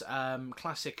 it's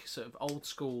classic sort of old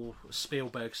school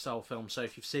Spielberg style film. So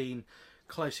if you've seen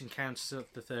Close Encounters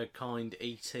of the Third Kind,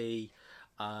 E.T.,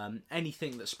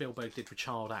 anything that Spielberg did with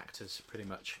child actors, pretty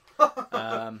much. Be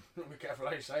careful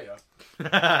how you say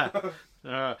that.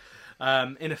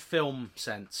 In a film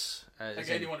sense.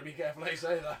 Again, you want to be careful how you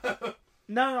say that.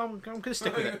 No, I'm going to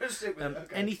stick with You're it. gonna stick with it,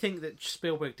 okay. Anything that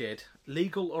Spielberg did,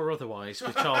 legal or otherwise,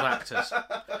 with child actors.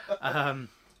 Are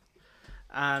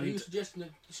And you suggesting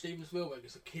that Steven Spielberg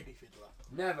is a kiddie fiddler?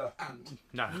 Never. And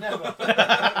no, Never.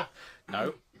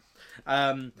 no.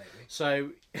 Maybe. So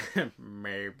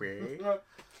maybe.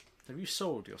 Have you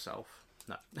soiled yourself?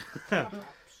 No.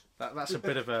 That's a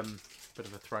bit of a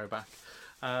throwback.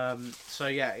 So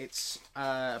yeah, it's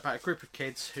about a group of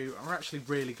kids who are actually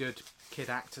really good kid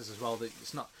actors as well.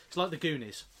 It's like the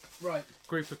Goonies. right,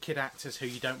 Group of kid actors who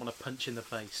you don't want to punch in the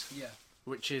face, yeah.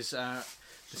 which is the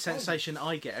sensation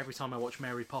I get every time I watch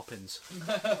Mary Poppins.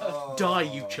 Oh. Die,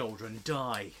 you children!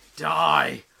 Die!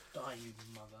 Die, you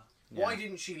mother. Why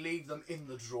didn't she leave them in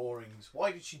the drawings?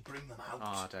 Why did she bring them out? Oh,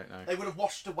 I don't know. They would have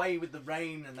washed away with the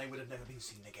rain and they would have never been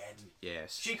seen again.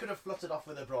 Yes. She could have fluttered off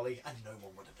with her brolly and no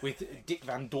one would have known. With Dick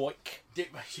Van Dyke.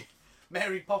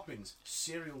 Mary Poppins,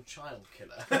 serial child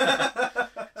killer.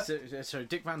 So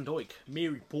Dick Van Dyke,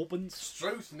 Mary Poppins.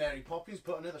 Struth, Mary Poppins,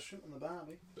 put another shrimp on the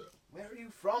Barbie. Where are you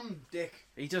from, Dick?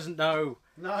 He doesn't know.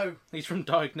 No. He's from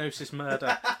Diagnosis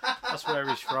Murder. That's where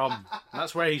he's from. And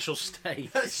that's where he shall stay.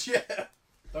 Yeah.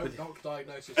 Don't knock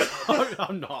Diagnosis.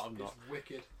 I'm not. It's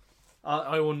wicked.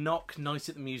 I will knock Night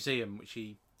at the Museum, which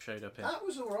he showed up in. That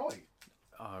was alright.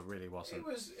 Oh, it really wasn't.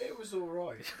 It was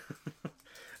alright.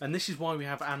 And this is why we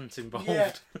have Ant involved.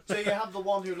 Yeah. So you have the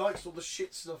one who likes all the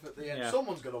shit stuff at the end. Yeah.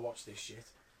 Someone's gonna watch this shit.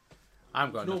 I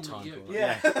haven't got enough time Normally for you.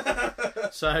 it. Yeah.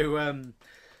 So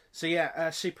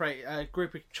Super 8, a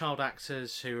group of child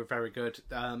actors who are very good.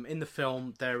 In the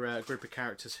film, they're a group of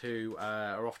characters who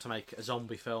are off to make a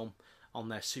zombie film on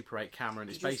their Super 8 camera, and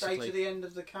Did it's you basically stay to the end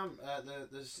of the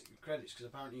the credits? Because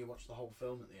apparently you watched the whole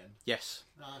film at the end. yes.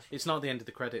 No, It's not the end of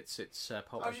the credits. It's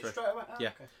partway oh, you through. straight away? Oh, Yeah.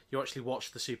 Okay. You actually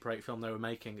watch the Super 8 film they were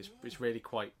making. It's really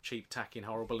quite cheap, tacky, and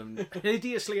horrible, and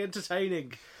hideously entertaining.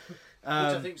 Which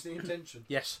I think's the intention.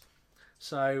 Yes.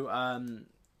 So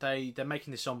they're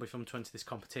making this zombie film to enter this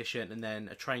competition, and then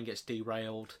a train gets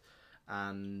derailed,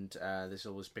 and there's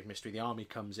all this big mystery. The army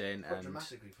comes in, Quite and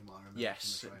dramatically from what I remember.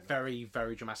 yes, from the trailer. very,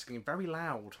 very dramatically and very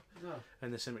loud. No.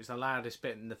 In the cinema, it's the loudest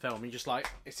bit in the film. You're just like,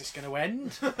 is this going to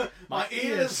end? My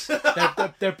ears!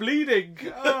 they're bleeding.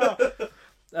 Ah.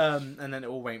 And then it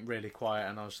all went really quiet,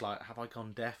 and I was like, have I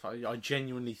gone deaf? I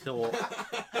genuinely thought...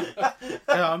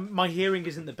 my hearing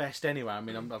isn't the best anyway. I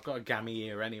mean, I've got a gammy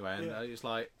ear anyway, and it's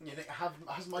like... You think,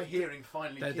 has my hearing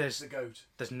finally There's- kissed the goat?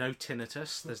 There's no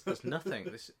tinnitus. There's nothing.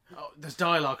 There's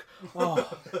dialogue.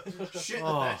 Oh, Shit the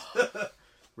oh, bed.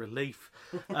 relief.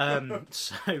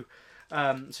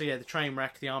 So yeah, the train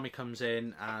wreck. The army comes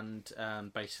in, and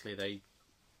basically they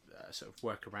sort of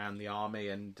work around the army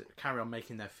and carry on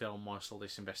making their film whilst all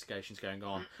this investigation's going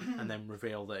on, and then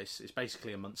reveal that it's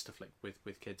basically a monster flick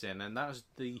with kids in. And that was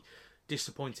the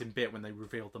disappointing bit when they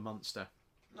revealed the monster.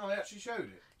 No, they actually showed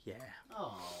it. Yeah.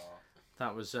 Oh.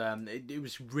 That was it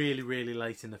was really, really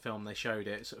late in the film they showed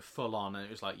it, sort of full on, and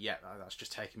it was like, yeah, that's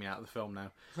just taking me out of the film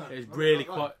now. It was really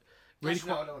quite really Actually,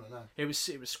 no, quite I don't want to know. it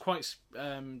was quite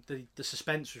the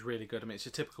suspense was really good. I mean, it's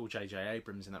a typical J.J.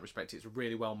 Abrams in that respect. It's a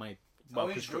really well made, well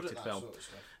He's good constructed at that film. sort of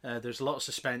stuff. There's a lot of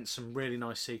suspense, some really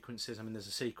nice sequences. I mean, there's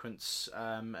a sequence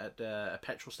at a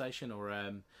petrol station or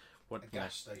A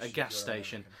gas station. a gas if you're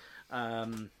station,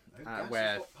 Guess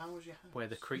where what powers you have. where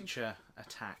the creature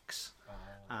attacks,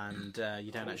 and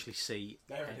you don't actually see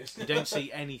There it is. you don't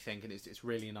see anything, and it's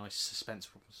really a nice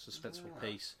suspenseful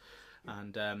piece.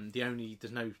 And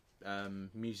there's no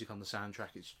music on the soundtrack.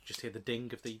 It's just hear the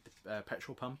ding of the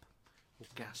petrol pump or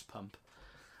gas pump,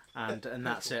 and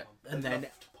that's it. And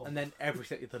then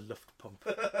everything, the Luft pump,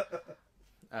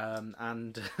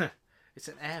 and it's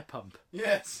an air pump.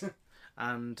 Yes.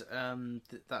 And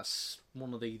that's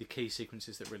one of the key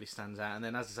sequences that really stands out. And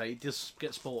then, as I say, it does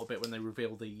get spoiled a bit when they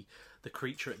reveal the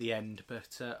creature at the end.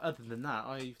 But other than that,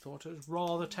 I thought it was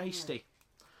rather tasty.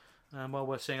 Well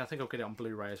worth seeing. I think I'll get it on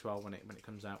Blu-ray as well when it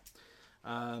comes out.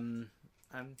 And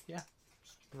yeah,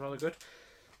 it's rather good.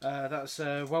 That's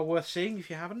well worth seeing if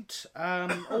you haven't.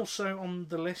 Also on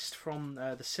the list from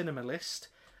the cinema list,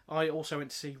 I also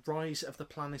went to see Rise of the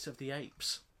Planet of the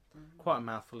Apes. Quite a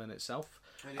mouthful in itself.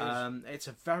 It is. It's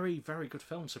a very, very good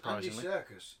film, surprisingly. Andy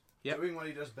Serkis. Yep. Doing what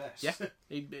he does best. Yeah,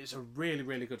 it's a really,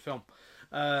 really good film.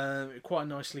 Quite a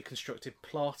nicely constructed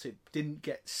plot. It didn't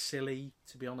get silly,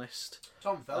 to be honest.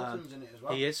 Tom Felton's in it as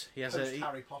well. He is. He has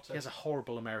Harry Potter. he has a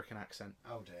horrible American accent.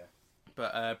 Oh dear.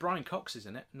 But Brian Cox is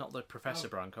in it, not the Professor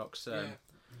Brian Cox.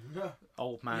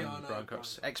 Old man Brian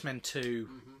Cox. X-Men 2.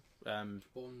 Born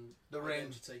The Ring.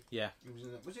 Identity. Yeah. He was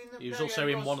in it. Was he in the? He was yeah, also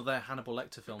he in was. one of the Hannibal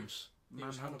Lecter films. He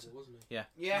was Manhunt. Hannibal, wasn't he? Yeah.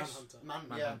 Yes. Manhunter.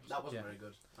 Yeah, Manhunt, that wasn't yeah. very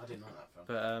good. I didn't like that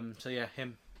film. But so yeah,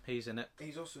 he's in it.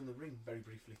 He's also in The Ring, very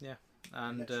briefly. Yeah. He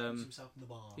And electrocutes himself in the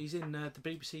bar. he's in the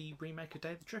BBC remake of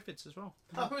Day of the Triffids as well.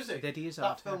 Oh, was he? With Eddie Izzard.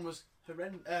 That film was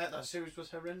horrendous. That series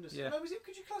was horrendous. Yeah. No, was it?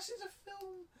 Could you class it as a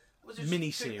film? Was it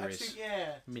Mini-series.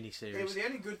 Yeah. Mini-series. The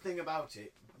only good thing about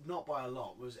it, not by a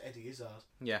lot, was Eddie Izzard.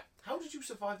 Yeah. How did you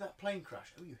survive that plane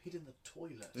crash? Oh, you hid in the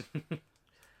toilet.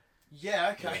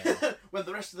 Yeah, okay. Yeah. When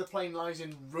the rest of the plane lies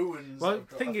in ruins. Well,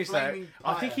 the thing is that flaming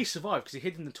I think pyre. he survived because he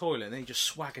hid in the toilet and then he just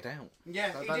swaggered out.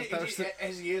 Yeah,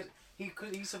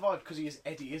 he survived because he is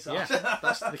Eddie Izzard. Yeah,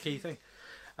 that's the key thing.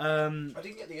 I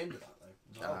didn't get the end of that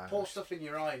though. Ah. Pour stuff in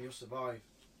your eye and you'll survive.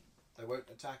 They won't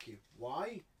attack you.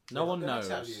 Why? No one They're not knows.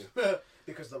 gonna tell you.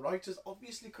 Because the writers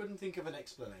obviously couldn't think of an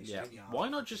explanation. Yeah. Yeah, Why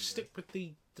not just stick with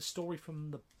the story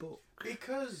from the book?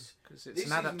 Because Because this it's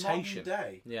an adaptation. is modern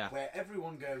day, Yeah. where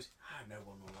everyone goes, no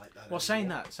one will like that. Well, saying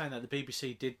anymore." that, the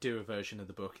BBC did do a version of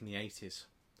the book in the 80s.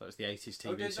 That was the 80s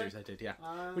TV Oh, did series they? they did,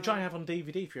 yeah. Which I have on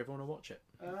DVD if you ever want to watch it.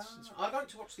 I'd like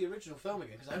to watch the original film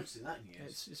again because I haven't seen that in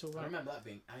years. It's all I right. remember that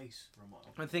being ace for a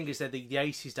while. And the thing is that the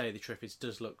 80s Day of the Triffids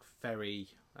does look very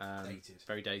Dated.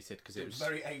 very dated because it was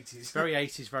very 80s. very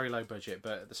 80s, very low budget,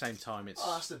 but at the same time it's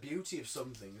Oh, that's the beauty of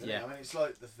something. Isn't Yeah. it? I mean, it's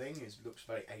like The Thing looks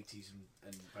very 80s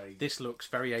and very. this looks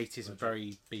very 80s and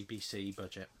very BBC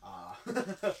budget, but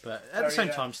at Very, the same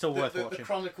time still worth the watching.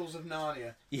 Chronicles of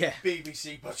Narnia, Yeah,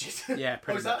 BBC budget. Yeah,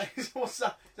 pretty Is that what's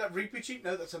that? Is that Reaper Cheap?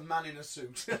 No, that's a man in a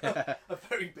suit, a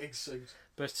very big suit.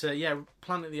 but yeah,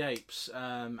 Planet of the Apes.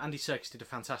 Andy Serkis did a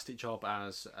fantastic job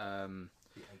as The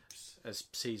apes.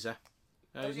 Caesar.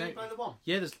 Oh, did he play the one?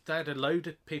 Yeah, they had a load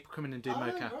of people come in and do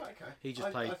mocap. Right, okay. He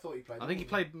just played. I thought he played. I think he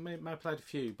the one. may have played a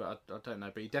few, but I don't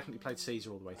know. But he definitely played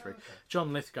Caesar all the way through. Okay.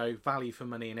 John Lithgow, value for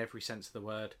money in every sense of the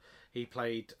word. He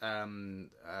played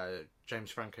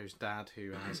James Franco's dad,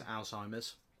 who has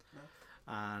Alzheimer's,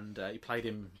 and he played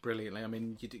him brilliantly. I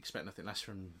mean, you'd expect nothing less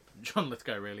from John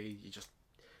Lithgow, really.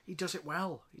 He does it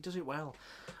well. He does it well.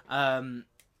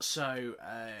 So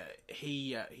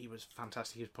he was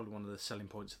fantastic. He was probably one of the selling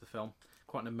points of the film.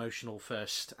 Quite an emotional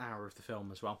first hour of the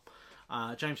film as well.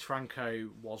 James Franco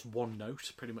was one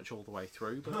note pretty much all the way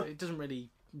through, but it doesn't really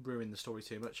ruin the story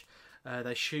too much.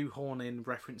 They shoehorn in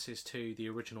references to the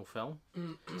original film,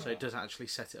 so it does actually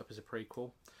set it up as a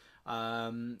prequel.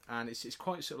 And it's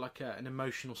quite sort of like an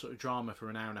emotional sort of drama for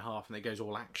an hour and a half, and it goes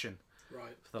all action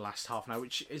Right. for the last half an hour,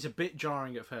 which is a bit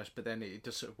jarring at first, but then it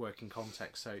does sort of work in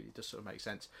context, so it does sort of make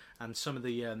sense. And some of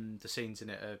the scenes in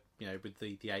it are, with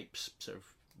the apes sort of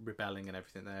rebelling and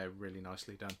everything, they're really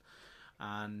nicely done.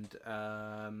 And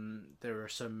there are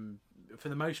some, for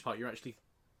the most part, you're actually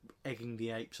egging the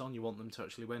apes on. You want them to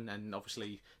actually win, and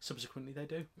obviously subsequently they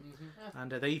do.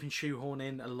 And they even shoehorn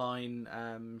in a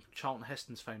line, Charlton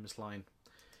Heston's famous line,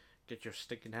 "Get your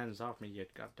stinking hands off me, you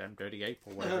goddamn dirty ape,"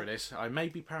 or whatever it is. I may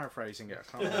be paraphrasing it,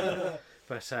 I can't remember.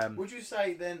 But Would you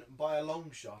say then, by a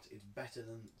long shot, it's better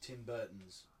than Tim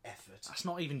Burton's effort? that's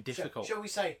not even difficult. Shall we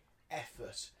say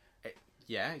effort?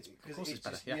 Yeah, of course it's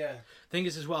better. just- Yeah. Thing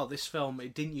is, as well, this film,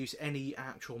 it didn't use any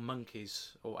actual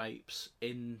monkeys or apes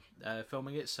in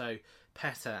filming it. So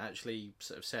PETA actually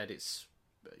sort of said it's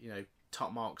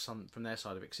top marks from their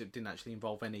side of it, because it didn't actually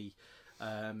involve any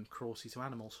cruelty to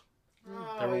animals.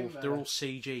 They're all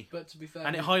CG. But to be fair,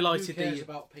 And it who highlighted cares the-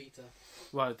 about Peter?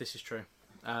 Well, this is true.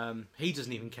 He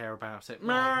doesn't even care about it.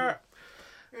 But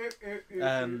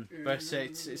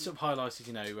it's sort of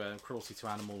highlighted, cruelty to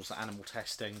animals, animal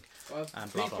testing, Well,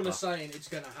 and blah, people blah, blah. are saying it's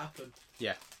going to happen.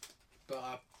 Yeah.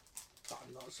 But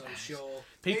I'm not so sure.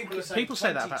 People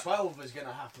say that about 2012 is going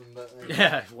to happen, but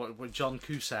yeah, what John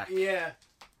Cusack. yeah,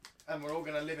 and we're all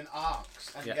going to live in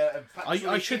arcs and Yeah. get a factually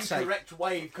I should say- incorrect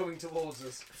wave coming towards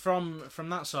us. From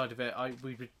that side of it,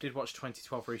 we did watch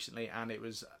 2012 recently, and it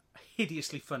was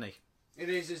hideously funny. It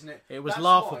is, isn't it? It was That's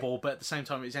laughable, but at the same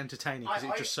time, it was entertaining because I- it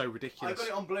was just so I ridiculous. got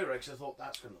it on Blu-ray because I thought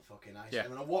that's going to look fucking nice. Yeah.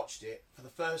 And then I watched it for the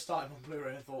first time on Blu-ray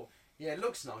and I thought, yeah, it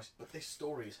looks nice, but this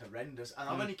story is horrendous. And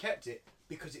I've only kept it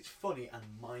because it's funny and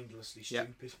mindlessly Yeah.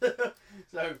 stupid.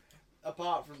 So,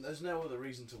 apart from, there's no other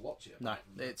reason to watch it. No, apart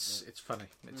from that, it's funny.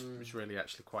 It's really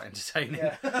actually quite entertaining.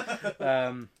 but-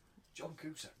 Yeah. John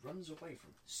Cusack runs away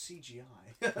from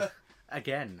CGI.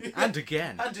 Again and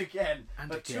again. and again. And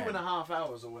for again. 2.5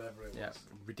 hours or whatever it was. Yeah,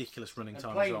 ridiculous running And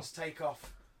time as well. planes take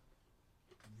off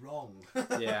wrong.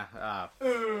 Yeah,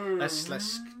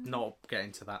 let's not get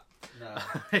into that. No.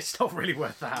 It's not really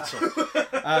worth the hassle.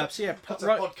 So yeah, That's a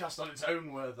podcast on its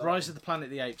own word. that Rise one. of the Planet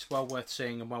of the Apes, well worth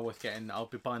seeing and well worth getting. I'll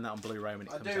be buying that on Blu-ray when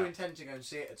it I comes do out. intend to go and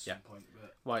see it at some Yeah. point,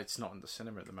 but Well, it's not in the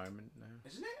cinema at the moment. No,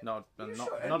 isn't it? not You not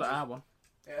sure? It not at only our one.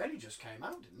 It only just came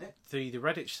out, didn't it? The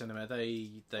Redditch cinema, they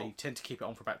Oh. tend to keep it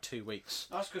on for about 2 weeks.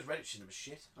 That's because Redditch Cinema's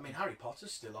shit. I mean, Harry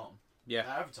Potter's still on. Yeah,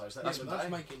 I advertised that. That's, the other that's day.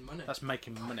 making money. that's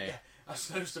making money. Yeah, that's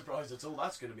no surprise at all.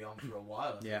 That's going to be on for a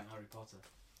while. I Yeah. think, Harry Potter.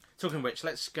 Talking of which,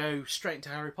 let's go straight into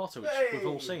Harry Potter, which Hey! we've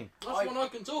all seen. That's one I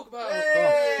can talk about.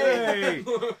 Hey! Hey!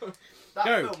 That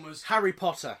Go. film was. Harry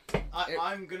Potter.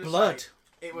 I'm going to Blood. say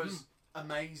it was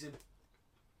amazing.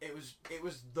 It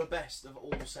was the best of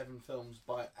all 7 films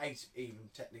by 8, even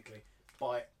technically,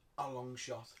 by a long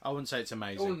shot. I wouldn't say it's Oh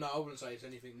amazing. no, I wouldn't say it's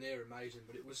anything near amazing,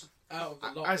 but it was out of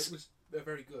the lot. As- It was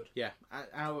very good. Yeah,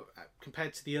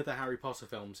 compared to the other Harry Potter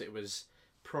films, it was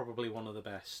probably one of the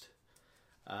best.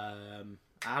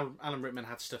 Alan Rickman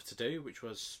had stuff to do, which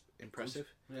was impressive.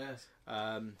 Yes.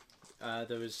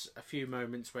 There was a few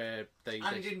moments where they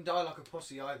And he didn't die like a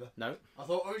pussy either. no, I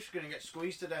thought, oh, he's going to get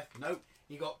squeezed to death. No,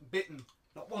 he got bitten.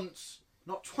 Not once,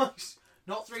 not twice,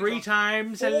 not 3 three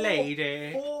times a Four-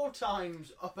 lady, 4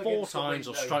 times up 4 against times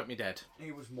the or window. strike me dead.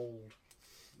 He was mauled.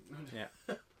 Yeah.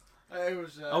 It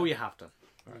was. Oh, you have done.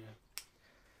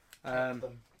 Yeah.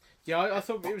 Yeah, I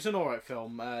thought it was an alright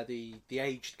film. The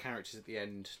aged characters at the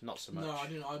end, not so much. No,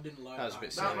 I didn't like That was that. a bit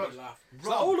That silly. made me laugh. It's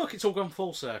like, oh look, it's all gone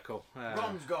full circle.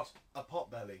 Ron's got a pot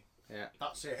belly. Yeah,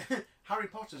 That's it. Harry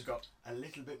Potter's got a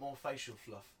little bit more facial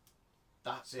fluff.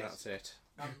 That's it. that's it.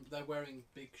 They're wearing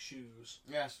big shoes.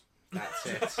 Yes. That's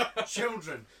it.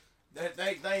 Children. They've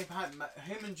had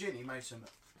him and Ginny made some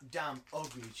damn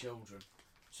ugly children.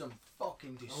 Some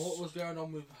fucking And what was going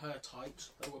on with her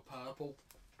tights? They were purple.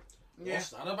 What's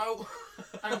that about?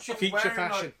 And she was Future wearing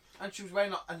fashion. she was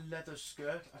wearing like a leather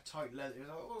skirt, a tight leather. It was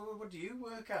like, oh, what do you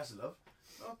work as, love?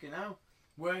 Fucking hell,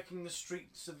 working the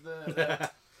streets of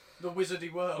the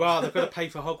wizardy world. Well, they've got to pay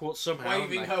for Hogwarts somehow, haven't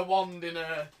waving they? her wand in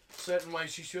a certain way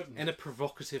she shouldn't. In a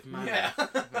provocative manner. Yeah.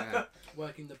 Yeah.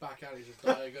 Working the back alleys of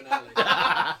Diagon Alley.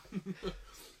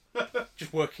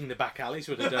 Just working the back alleys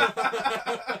would have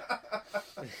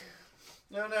done.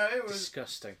 No, it was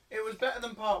Disgusting. better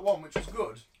than part 1, which was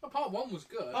good. Well, part 1 was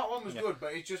good. Part 1 was Yeah. good,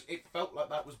 but it felt like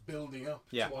that was building up.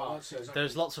 Yeah. to Well, part that's 2. exactly- There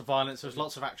was lots of violence. There was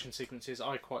lots of action sequences.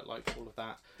 I quite liked all of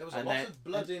that. There was a And lot then- of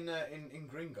blood in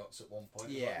Gringotts at one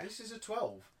point. It was Yeah. like, this is a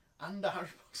 12 and a Harry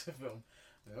Potter film.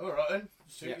 All right, then,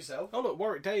 suit Yeah. yourself. Oh look,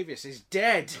 Warwick Davis is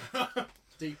dead.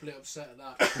 Deeply upset at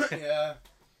that. Yeah.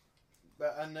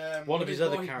 But, and One of his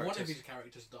other One of characters. his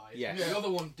characters died. Yes. The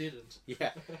other one didn't.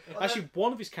 Yeah. Actually,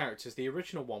 one of his characters, the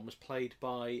original one, was played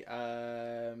by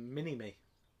Mini-Me,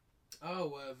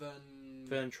 Oh,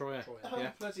 Vern Troyer. Oh,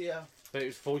 Yeah. bloody hell. But it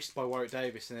was voiced by Warwick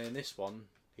Davis, and then in this one,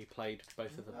 he played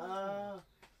both of them.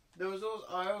 There was also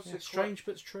I also Yeah, strange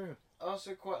but true.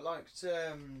 quite liked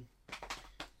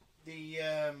the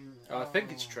I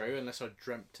think it's true, unless I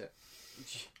dreamt it.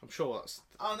 I'm sure that's...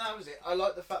 Oh, that was it. I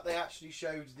like the fact they actually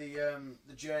showed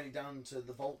the journey down to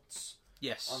the vaults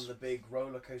Yes. on the big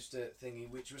roller coaster thingy,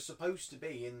 which was supposed to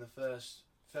be in the first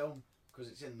film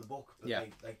because it's in the book, but Yeah.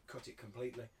 they cut it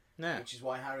completely. Yeah. Which is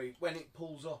why Harry, when it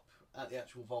pulls up at the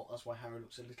actual vault, that's why Harry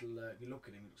looks a little. If you look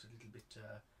at him, he looks a little bit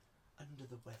under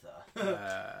the weather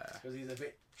because he's a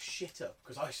bit shit up.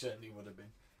 Because I certainly would have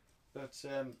been. But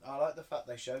I like the fact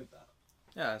they showed that.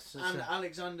 yeah. And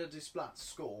Alexander Desplat's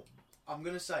score, I'm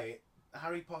going to say it,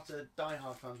 Harry Potter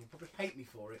diehard fans will probably hate me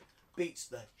for it, beats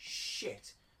the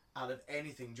shit out of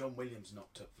anything John Williams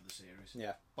knocked up for the series.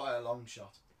 Yeah. By a long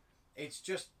shot. It's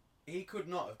just he could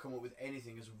not have come up with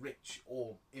anything as rich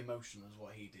or emotional as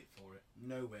what he did for it.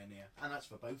 Nowhere near. And that's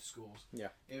for both scores. Yeah.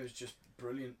 It was just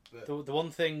brilliant. But The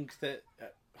one thing that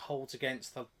holds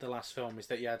against the last film is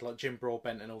that you had like Jim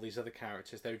Broadbent and all these other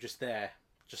characters. They were just there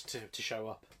just to show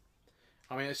up.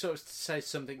 I mean, it sort of says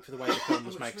something for the way the film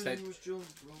was made. Which was John?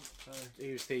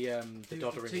 He was the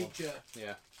doddering one. teacher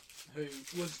Yeah.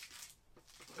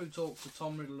 who talked to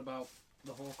Tom Riddle about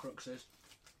the Horcruxes.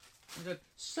 He said,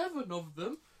 7 of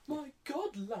them? My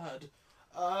God, lad!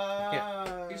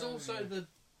 He's also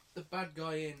the bad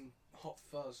guy in Hot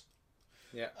Fuzz.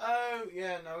 Yeah. Oh,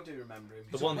 yeah, no, I do remember him.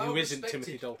 The He's a one who isn't well-respected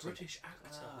Timothy Dalton. British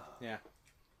actor. Yeah.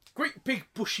 Great big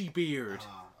bushy beard.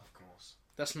 Of course.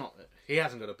 That's not. He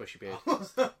hasn't got a bushy beard.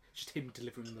 Just him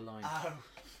delivering the line.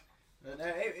 No,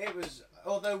 it was.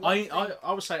 Although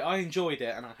I would say I enjoyed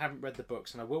it, and I haven't read the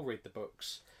books, and I will read the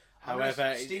books.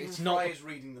 However, Stephen it's Fry not. is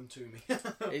reading them to me.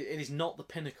 It is not the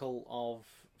pinnacle of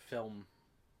film.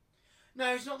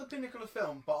 No, it's not the pinnacle of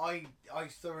film, but I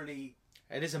thoroughly.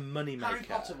 It is a money maker. Harry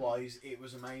Potter wise, it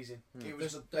was amazing. It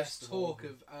was the There's best. All talk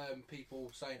of people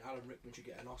saying Alan Rickman should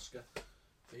get an Oscar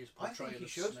for his I think portrayal he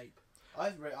of should. Snape. I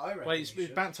reckon. Well, it's he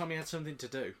should. about time he had something to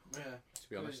do. Yeah. To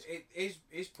be honest.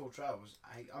 His portrayal was.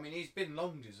 I mean, he's been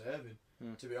long deserving,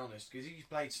 to be honest, because he's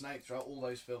played Snape throughout all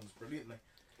those films brilliantly.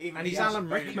 Even And he he's has Alan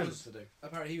very Rickman. little to do.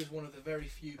 Apparently, he was one of the very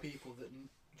few people that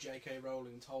J.K.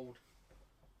 Rowling told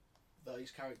that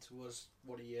his character was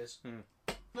what he is.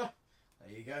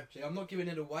 There you go. See, I'm not giving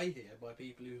it away here by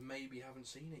people who maybe haven't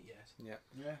seen it yet. Yeah.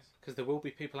 Yes. Because there will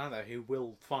be people out there who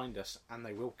will find us and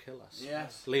they will kill us.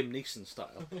 Yes. Liam Neeson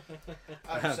style.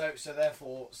 So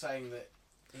therefore, saying that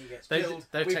he gets They- killed,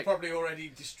 they'll we've take- probably already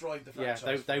destroyed the Yeah,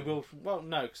 franchise. they will. Well,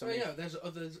 no, because I Well, mean, yeah, there's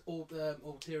others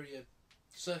ulterior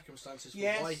circumstances for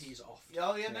Yes. why he's off.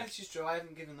 Oh yeah, Yeah. no, this is true. I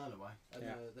haven't given that away. And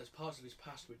Yeah. there's parts of his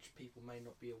past which people may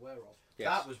not be aware of. yes.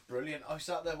 That was brilliant. I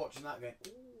sat there watching that going,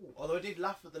 ooh. Although I did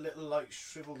laugh at the little like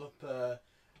shriveled up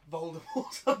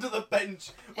Voldemort under the bench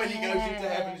when he goes into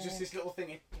heaven. It's just this little thing.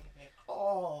 You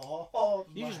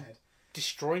my just head.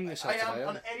 destroying this I today. am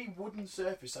on any wooden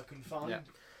surface I can find. Yeah.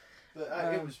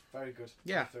 But it was very good.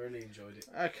 yeah. I thoroughly enjoyed it.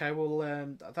 Okay, well,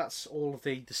 that's all of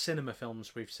the cinema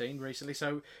films we've seen recently.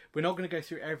 So we're not going to go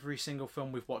through every single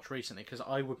film we've watched recently because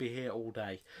I would be here all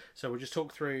day. So we'll just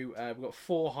talk through. We've got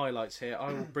 4 highlights here.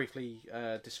 I will briefly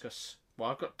discuss. Well,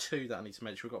 I've got 2 that I need to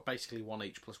mention. We've got basically 1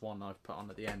 each plus 1 I've put on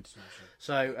at the end.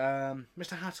 So,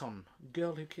 Mr. Hatton,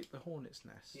 Girl Who Kicked the Hornet's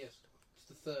Nest. Yes, it's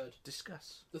the third.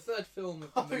 Discuss. The third film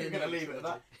of I the think you're going to Millennium leave it at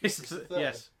that. It's It's the third.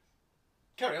 yes.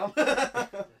 Carry on.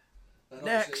 And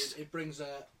Next. obviously it brings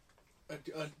a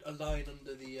line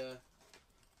under the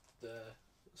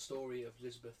story of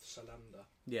Lisbeth Salander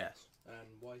Yes. and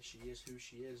why she is who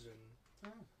she is,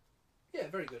 and yeah,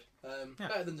 very good. Yeah.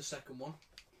 Better than the second one.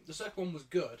 The second one was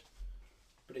good,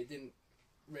 but it didn't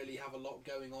really have a lot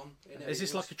going on in it. Is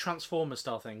this It was- like a Transformer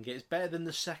style thing? It's better than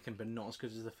the second, but not as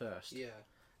good as the first. Yeah.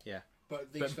 Yeah.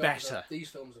 But these But films better. These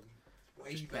films are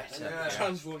way Just better. better, than yeah.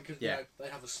 Transformers because Yeah. they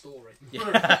have a story.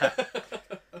 Yeah.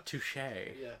 Touche.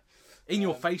 Yeah. In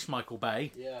your face, Michael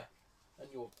Bay. Yeah. And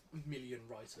your million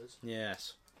writers.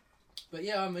 Yes. But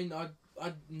yeah, I mean, I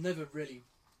never really,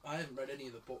 I haven't read any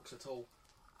of the books at all,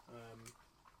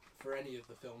 for any of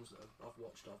the films that I've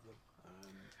watched of them.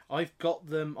 I've got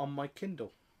them on my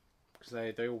Kindle because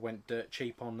they all went dirt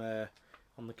cheap on the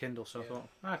Kindle. So I Yeah. thought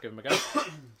I'll give them a go.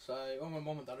 So, well, my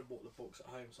mum and dad had bought the books at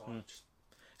home, so I just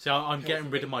So I'm Pills getting for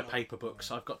rid of my Midnight. paper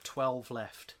books. I've got 12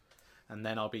 left, and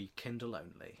then I'll be Kindle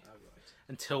only right.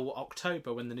 until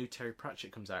October when the new Terry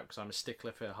Pratchett comes out because I'm a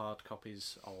stickler for hard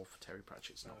copies of Terry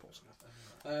Pratchett's novels.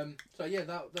 So yeah,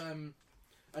 that and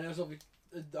it was obviously.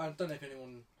 I don't know if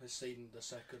anyone has seen the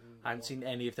second. I haven't seen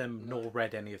any of them No. nor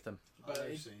read any of them, But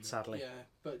I've it- seen it. sadly. Yeah,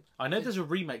 but I know there's a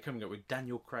remake coming up with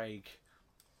Daniel Craig.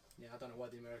 yeah, I don't know why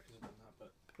the Americans have done that,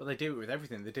 but Well, they do it with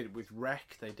everything. They did it with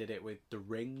Wreck. They did it with The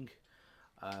Ring,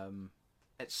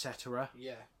 etc.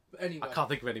 yeah. But anyway, I can't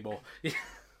think of any more.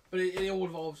 but it all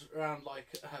revolves around like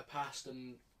her past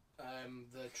and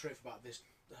the truth about this.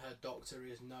 Her doctor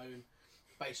is known.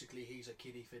 Basically, he's a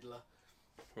kiddie fiddler.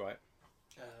 Right.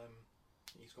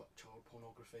 He's got child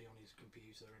pornography on his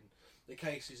computer, and the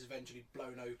case is eventually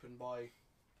blown open by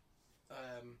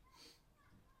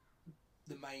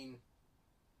the main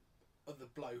of the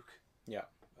bloke. Yeah.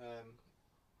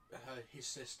 His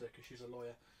sister, because she's a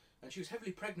lawyer, and she was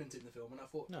heavily pregnant in the film, and I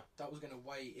thought No. that was going to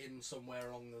weigh in somewhere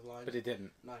along the line. But it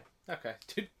didn't. No. Okay.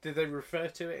 Did they refer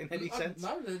to it in any sense?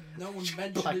 No, no one Just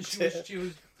mentioned that blanked she was,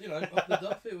 it. you know, up the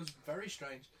duff. It was very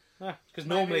strange. Because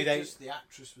normally they. just the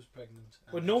actress was pregnant.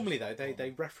 Well, normally though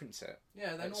they reference it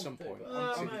Yeah, they at some normally do,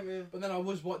 point. but maybe. But then I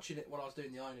was watching it while I was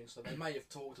doing the ironing, so they may have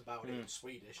talked about it in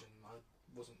Swedish, and I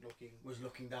wasn't looking. Was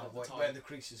looking down At the time. where the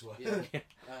creases were. Yeah.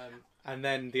 And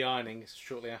then the ironing is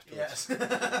shortly afterwards.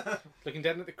 Yes. Looking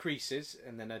down at the creases,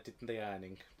 and then I did the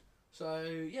ironing. So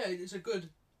yeah, it's a good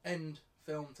end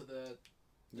film to the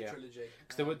trilogy.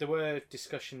 Because there were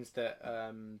discussions that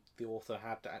the author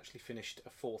had actually finished a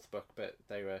fourth book, but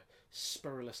they were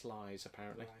spurrilous lies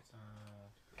apparently.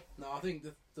 Right. No, I think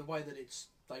the way that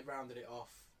they rounded it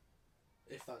off,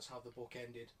 if that's how the book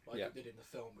ended, like it did in the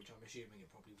film, which I'm assuming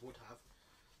it probably would have,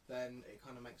 then it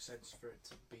kind of makes sense for it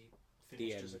to be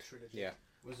finished as a trilogy. Yeah.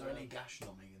 Was there any gash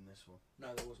nomming in this one?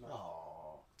 No, there was not.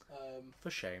 Oh,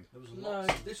 For shame. there was No,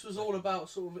 lots. this was all about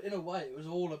sort of, in a way, it was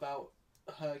all about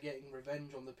her getting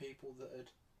revenge on the people that had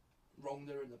wronged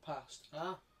her in the past.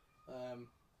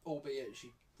 Albeit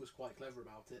she was quite clever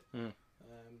about it.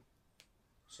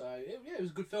 So it was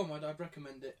a good film. I'd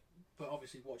recommend it, but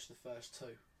obviously watch the first two.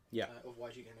 Yeah.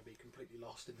 Otherwise, you're going to be completely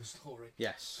lost in the story.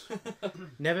 Yes.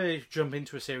 Never jump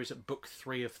into a series at book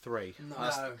 3 of 3.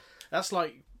 No. That's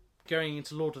like going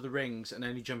into Lord of the Rings and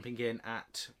only jumping in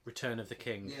at Return of the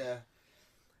King. Yeah.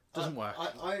 Doesn't work.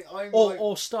 Or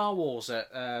Or Star Wars at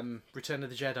Return of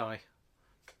the Jedi.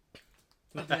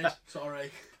 I did.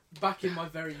 Sorry. Back in my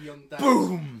very young days.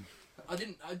 Boom!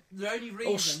 The only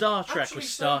reason. Or Star Trek Actually, with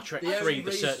Star so Trek the 3, only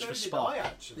The Search for reason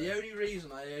Spock. The only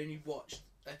reason I only watched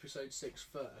episode 6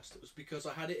 first was because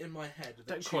I had it in my head. that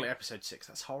Don't call it episode 6,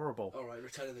 that's horrible. Alright,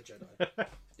 Return of the Jedi.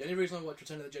 The only reason I watched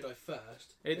Return of the Jedi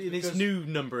first. In its new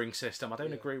numbering system, I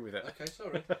don't agree with it. Okay,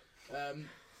 sorry.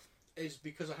 Is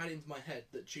because I had it into my head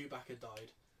that Chewbacca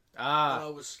died. And Ah, I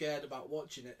was scared about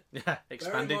watching it. yeah,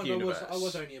 expanded Bear in mind, universe. I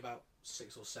was only about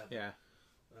 6 or 7. Yeah,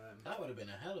 that would have been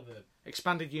a hell of a.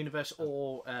 expanded universe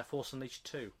or Force Unleashed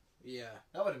 2. Yeah.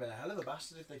 That would have been a hell of a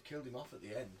bastard if they'd killed him off at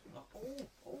the end. Like,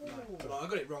 But I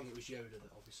got it wrong. It was Yoda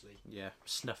that obviously. Yeah,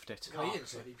 snuffed it. Oh, he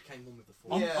didn't, he became one with the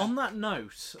Force. On that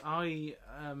note, I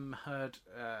heard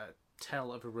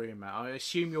tell of a rumour. I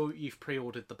assume you've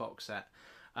pre-ordered the box set.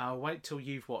 I'll wait till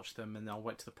you've watched them, and I'll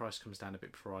wait till the price comes down a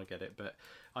bit before I get it. But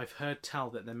I've heard tell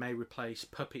that they may replace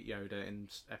Puppet Yoda in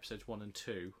episodes 1 and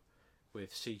 2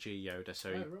 with CG Yoda.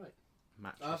 So Oh, right.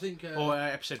 matches. I think. Or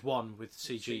episode 1 with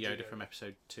CG CG Yoda Yoda. from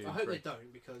episode 2 I and hope 3. they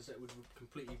don't, because it would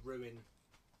completely ruin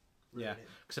Yeah, it.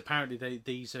 because apparently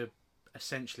these are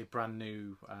essentially brand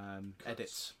new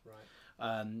edits.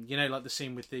 Right. You know, like the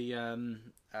scene with the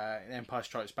Empire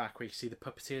Strikes Back where you see the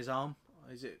puppeteer's arm.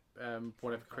 Is it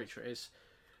whatever creature it is?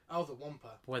 Oh, the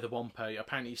Wampa. Where the Wampa,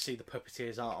 apparently you see the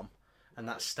puppeteer's arm, and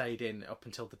that stayed in up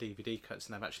until the DVD cuts,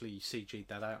 and they've actually CG'd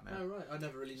that out now. Oh, right. I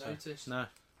never really noticed. No.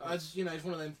 It's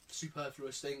one of them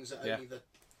superfluous things that only the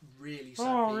really sad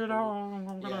Oh, people... you know,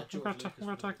 I'm Yeah, gonna George take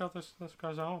Lucas out this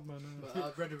guy's arm, and But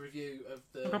I've read a review of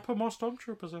I'm gonna the... put more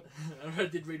stormtroopers in. I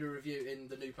did read a review in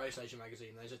the new PlayStation magazine.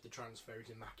 They said the transfer is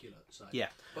immaculate. So. Yeah,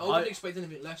 But I wouldn't expect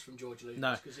anything less from George Lucas.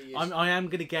 No, Because he is... I am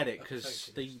going to get it a because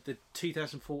perfectionist. the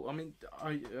 2004. I mean,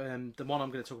 the one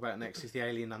I'm going to talk about next is the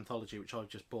Alien Anthology, which I've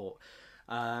just bought.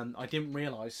 I didn't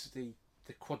realise the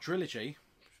quadrilogy,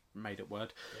 made up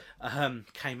word,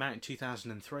 came out in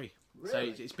 2003. So Really?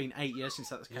 it's been 8 years since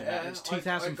that came out. yeah, It's I got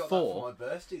that 2004. for my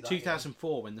birthday. That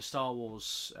 2004 when the Star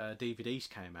Wars DVDs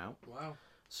came out. Wow.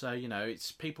 So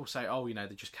it's people say, oh, they're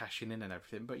just cashing in and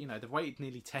everything, but they've waited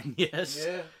nearly 10 years.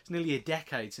 Yeah. It's nearly a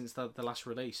decade since the last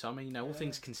release. I mean, all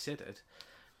things considered,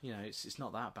 it's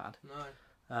not that bad.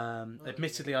 No.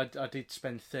 Admittedly, I did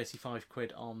spend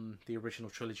 £35 on the original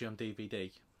trilogy on DVD.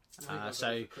 I think I got it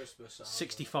So for Christmas, so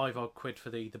 65 odd quid for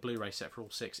the Blu-ray set for all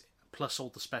 6, plus all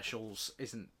the specials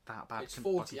isn't that bad. It's by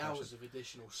 40 comparison. hours of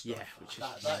additional stuff. Yeah, which is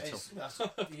That mental. that's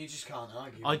you just can't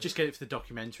argue. I just get it for the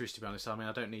documentaries, to be honest. I mean,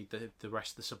 I don't need the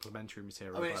rest of the supplementary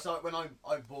material. I mean, but- it's like when I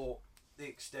bought the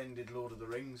extended Lord of the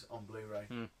Rings on Blu-ray.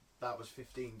 That was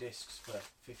 15 discs for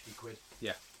 £50.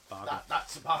 yeah, bargain.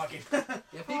 That's a bargain.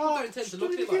 Yeah, people don't tend to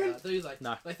look at it like that, do they?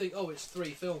 No. They think, oh, it's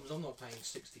 3 films. I'm not paying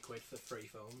 £60 for 3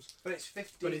 films. But it's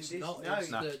 15 But it's discs. not. No,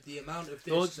 It's No. the amount of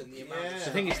Well, discs and the amount of the stuff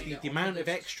The thing is, you get the on amount of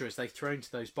discs. extras they throw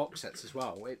into those box sets as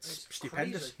well. It's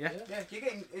stupendous. crazy, Yeah. Yeah, you're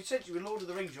getting essentially with Lord of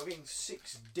the Rings. You're getting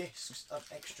 6 discs of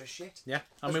extra shit. Yeah.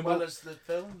 I As mean, well as the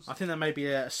films. I think that may be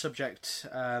a subject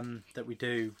that we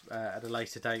do at a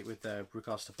later date with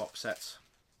regards to box sets.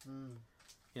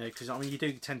 Because I mean, you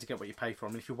do tend to get what you pay for. I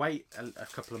mean, if you wait a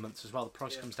couple of months as well, the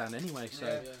price comes down anyway.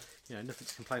 So Yeah. nothing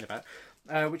to complain about.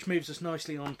 Which moves us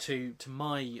nicely on to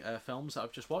my films that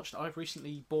I've just watched. I've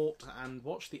recently bought and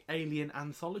watched the Alien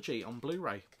Anthology on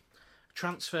Blu-ray.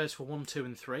 Transfers for 1, 2,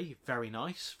 and 3, very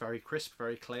nice, very crisp,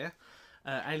 very clear.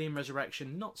 Alien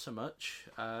Resurrection, not so much.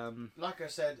 Like I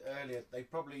said earlier, they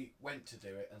probably went to do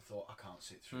it and thought, I can't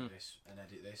sit through this and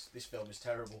edit this. This film is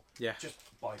terrible. Yeah. Just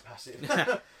bypass it.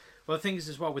 Well, the thing is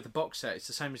as well with the box set, it's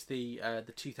the same as the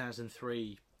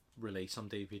 2003 release on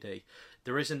DVD.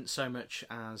 There isn't so much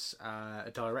as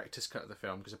a director's cut of the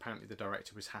film, because apparently the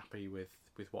director was happy with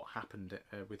what happened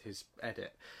with his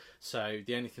edit. So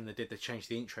the only thing they did, they changed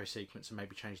the intro sequence and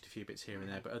maybe changed a few bits here and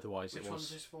there, but otherwise Which it one's was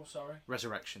this for, sorry?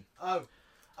 Resurrection. Oh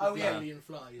The yeah. alien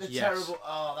flies. The Yes. terrible...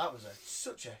 Oh, that was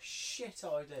such a shit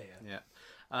idea. Yeah.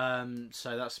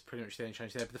 So that's pretty much the only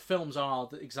change there. But the films are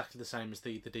exactly the same as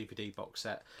the DVD box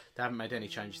set. They haven't made any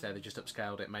changes there. They just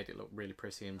upscaled it, made it look really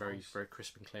pretty and very very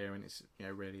crisp and clear, and it's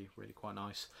really really quite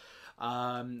nice.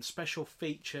 Special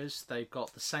features. They've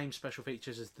got the same special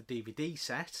features as the DVD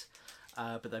set,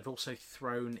 but they've also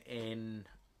thrown in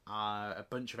a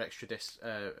bunch of extra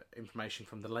information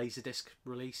from the Laserdisc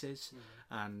releases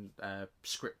and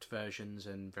script versions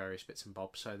and various bits and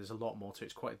bobs. So there's a lot more to it.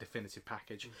 It's quite a definitive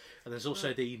package. And there's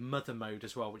also the Mother mode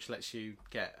as well, which lets you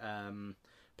get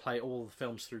play all the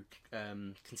films through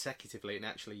consecutively, and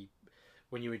actually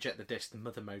when you eject the disc, the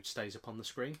Mother mode stays up on the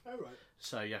screen. Oh, right.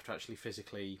 So you have to actually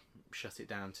physically shut it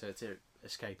down to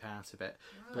escape out of it.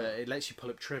 But it lets you pull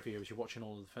up trivia as you're watching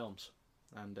all of the films,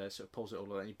 and sort of pulls it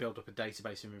all out, and you build up a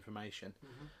database of information.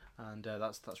 And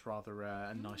that's rather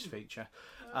a nice feature.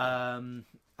 And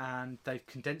they've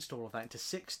condensed all of that into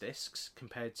 6 discs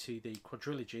compared to the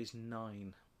quadrilogy's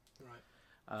 9. Right.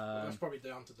 That's probably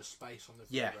down to the space on the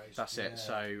Yeah, Blu-rays. that's it.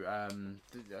 So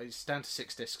it's down to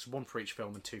 6 discs, 1 for each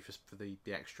film and 2 for the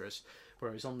extras.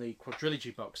 Whereas on the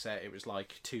quadrilogy box set, it was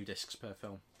like 2 discs per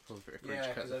film for each Yeah, cut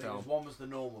of because the film. one was the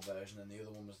normal version and the other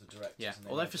one was the director's. Yeah, and they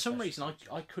although made for the some special reason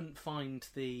special. I couldn't find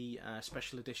the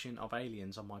special edition of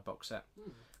Aliens on my box set,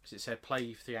 because it said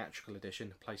play theatrical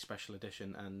edition, play special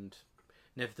edition, and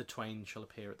never the twain shall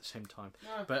appear at the same time.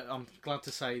 No. But I'm glad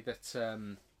to say that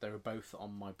they were both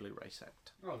on my Blu-ray set.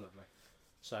 Oh, lovely.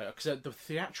 So, because the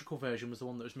theatrical version was the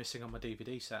one that was missing on my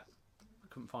DVD set. I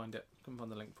couldn't find it. Couldn't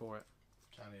find the link for it.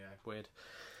 Weird.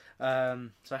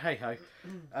 So hey ho.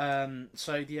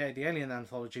 So yeah, the Alien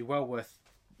Anthology, well worth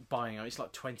buying. It's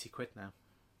like £20 now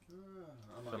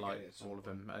for like all of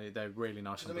them. They're really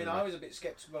nice. I mean, I was a bit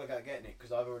sceptical about getting it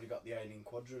because I've already got the Alien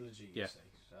quadrilogy. You see,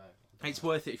 so it's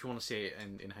worth it if you want to see it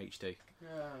in HD.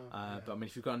 Yeah. But I mean,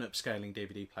 if you've got an upscaling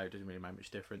DVD player, it doesn't really make much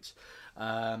difference.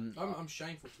 I'm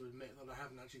shameful to admit that I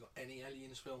haven't actually got any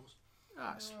Aliens films.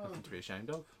 That's nothing to be ashamed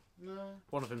of. No.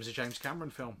 One of them is a James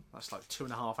Cameron film. That's like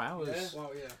 2.5 hours. Yeah.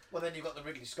 Well, yeah. Well, then you've got the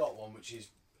Ridley Scott one, which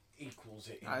equals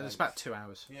it. In It's length. about 2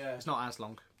 hours. Yeah. It's not as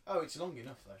long. Oh, it's long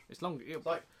enough though. It's long. It's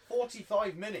like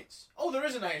 45 minutes. Oh, there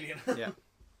is an alien. Yeah.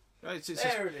 It's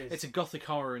There it is. It's a gothic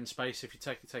horror in space if you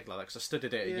take it like that, because I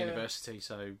studied it at Yeah. university,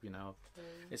 so you know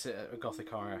it's a gothic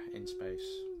horror in space.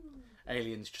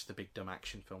 Alien's just a big dumb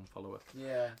action film follower.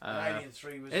 Yeah. And Alien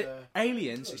 3 was.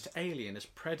 Aliens good. is to Alien as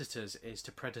Predators is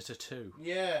to Predator 2.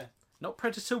 Yeah. Not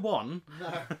Predator 1.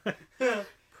 No.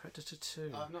 Predator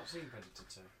 2. I've not seen Predator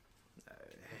 2.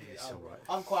 It's alright.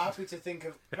 I'm quite happy to think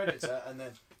of Predator and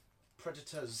then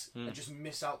Predators and just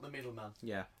miss out the middleman.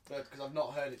 Yeah. Because I've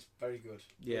not heard it's very good.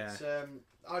 Yeah. It's,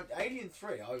 Alien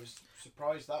 3, I was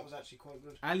surprised that was actually quite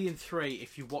good. Alien 3,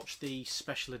 if you watch the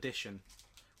special edition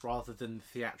rather than the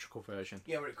theatrical version.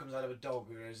 Yeah, where it comes out of a dog,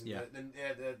 whereas in Yeah.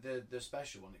 the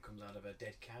special one, it comes out of a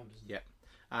dead cow, doesn't it? Yeah.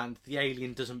 And the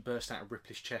alien doesn't burst out of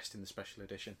Ripley's chest in the special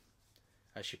edition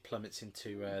as she plummets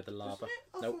into the lava. Doesn't it?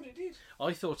 I Nope. thought it did.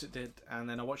 I thought it did, and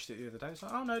then I watched it the other day. It's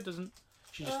like, oh no, it doesn't.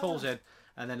 She just falls in,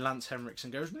 and then Lance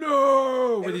Henriksen goes,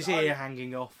 no, with his ear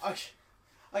hanging off.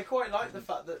 I quite like the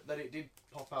fact that it did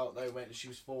pop out though when she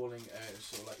was falling. It was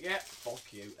sort of like, yeah,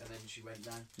 fuck you, and then she went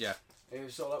down. Yeah. It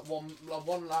was sort of like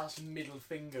one last middle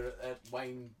finger at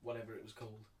Wayne, whatever it was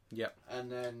called. Yep.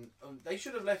 And then they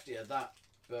should have left it at that,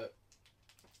 but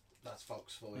that's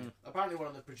Fox for you. Apparently, one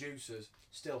of the producers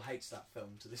still hates that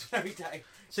film to this very day.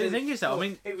 So the thing is, though, I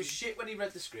mean, it was shit when he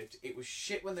read the script. It was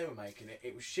shit when they were making it.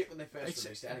 It was shit when they first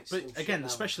released it. And it's but still again, shit the now.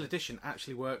 special edition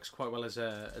actually works quite well as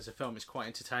a film. It's quite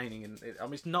entertaining, and I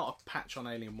mean, it's not a patch on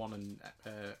Alien 1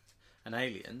 and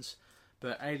Aliens,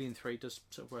 but Alien 3 does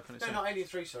sort of work on its No, own. not Alien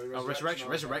 3, sorry. Resurrection.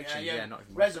 Resurrection, yeah, not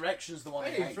even Resurrection's the one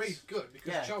he Alien hates. 3 is good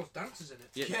because Yeah. Charles Dance is in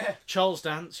it. Yeah. Charles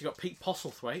Dance, you got Pete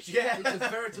Postlethwaite. Yeah. It's a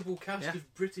veritable cast Yeah.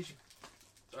 of British.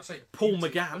 I say Paul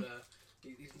beauties, McGann. but,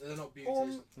 they're not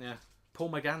beauties. Yeah. Paul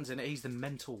McGann's in it. He's the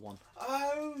mental one.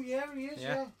 Oh, yeah, he is,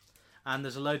 Yeah. yeah. And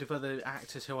there's a load of other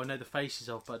actors who I know the faces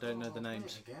of, but I don't know the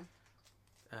names. Again.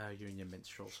 You and your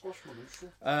minstrels. Squash my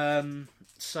minstrel.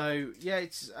 So yeah,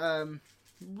 it's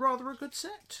rather a good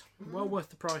set. Well worth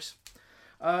the price.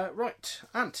 Right,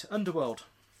 Ant, Underworld,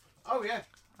 Oh yeah,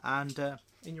 and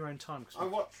in your own time, I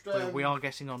because watched. we are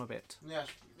getting on a bit. Yes.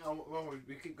 Oh, well,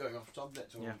 we keep going off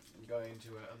subject or Yeah. going into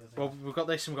other things. Well, we've got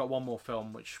this and we've got one more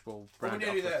film, which we'll round it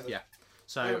off nearly with. there, then. Yeah.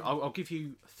 So I'll give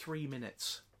you 3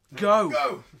 minutes. Go!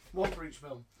 Go! One for each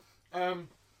film.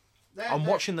 I'm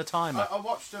watching the timer. I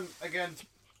watched them again.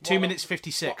 2 minutes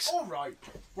 56. All right.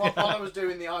 While I was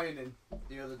doing the ironing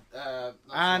the other.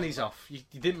 And he's off. You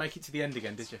didn't make it to the end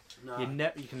again, did you? No.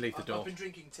 You can leave the I've door. been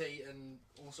drinking tea and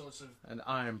all sorts of An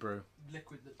iron brew.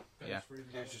 liquid that goes Yeah. through.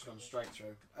 Yeah, it's just gone straight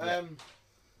through. Yeah.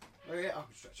 Oh yeah, I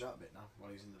can stretch out a bit now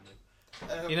while he's in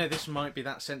the mood. You know, this might be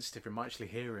that sensitive. We might actually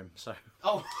hear him. So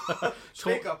Oh,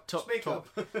 speak Talk- up! talk- Speak talk.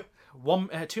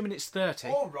 up! 2 minutes 30.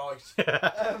 All right.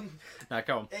 Now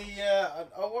go on. I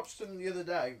watched them the other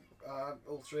day,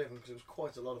 all three of them, because it was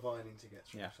quite a lot of ironing to get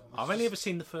through. Yeah, so I I've must only ever just-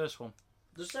 seen the first one.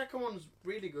 The second one's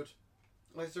really good.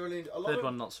 I thoroughly a lot Third of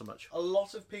one, not so much. a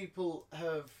lot of people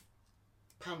have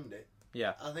panned it.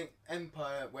 Yeah, I think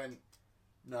Empire went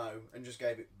no and just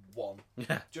gave it 1.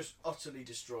 yeah, Just utterly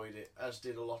destroyed it, as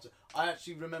did a lot of. I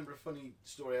actually remember a funny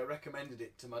story. I recommended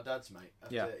it to my dad's mate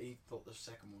after Yeah. he thought the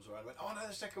second one was alright. I went, oh no,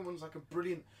 the second one's like a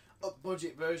brilliant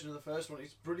up-budget version of the first one.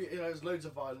 It's brilliant. You know, there's loads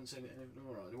of violence in it. And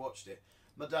all right, I watched it.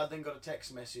 My dad then got a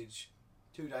text message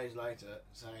 2 days later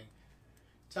saying,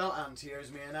 "Tell Ant he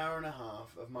owes me an hour and a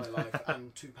half of my life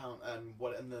and £2 and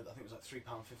what? And I think it was like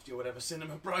 £3.50 or whatever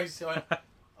cinema price." So I went,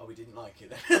 "Oh, we didn't like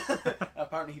it then."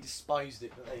 Apparently, he despised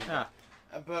it. But there you go. yeah.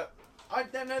 But I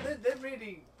don't know. They're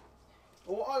really.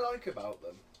 What I like about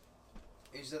them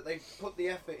is that they put the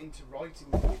effort into writing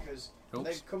them because Oops.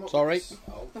 they've come up. Sorry. With this,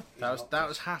 oh, he's That not-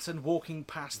 was Hatton walking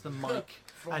past the mic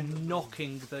From the and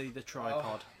knocking the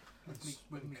tripod.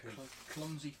 With me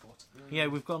clumsy foot. Yeah,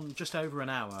 we've gone just over an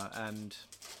hour, and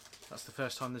that's the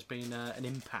first time there's been an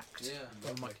impact. Yeah.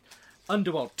 on the mic.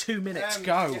 Underworld, 2 minutes,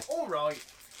 go. Yeah, all right,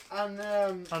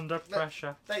 and Under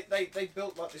pressure. they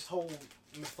built like this whole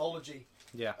mythology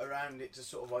Yeah. around it to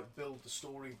sort of like build the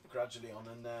story gradually on,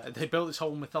 and They built this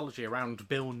whole mythology around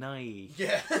Bill Nye.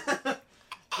 yeah, but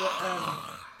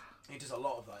he does a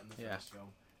lot of that in the Yeah. first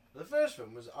film. The first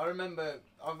film was, I remember,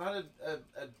 I've had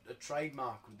a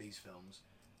trademark with these films.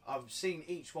 I've seen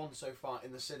each one so far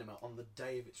in the cinema on the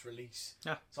day of its release.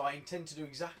 Yeah. So I intend to do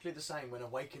exactly the same when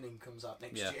Awakening comes out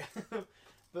next Yeah. year.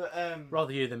 But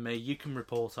Rather you than me, you can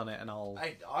report on it, and I'll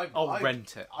I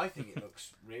rent it. I think it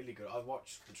looks really good. I've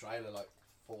watched the trailer like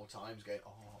 4 times, going,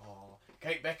 oh,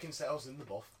 Kate Beckinsale's in the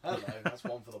buff. Hello, that's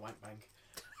one for the wank bank.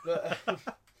 But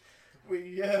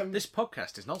we This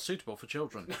podcast is not suitable for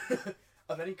children.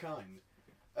 of any kind.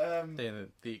 The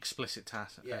explicit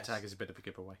Yes. tag is a bit of a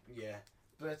giveaway. Yeah,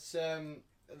 but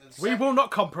We will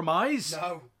not compromise.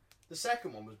 No, the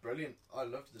second one was brilliant. I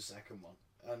loved the second one,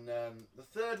 and the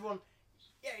third one,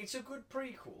 yeah, it's a good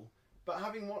prequel. But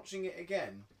having watching it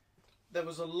again, there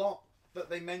was a lot that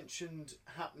they mentioned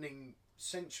happening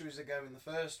centuries ago in the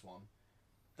first one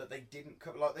that they didn't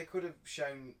cover. Like they could have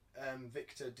shown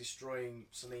Victor destroying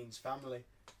Celine's family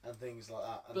and things like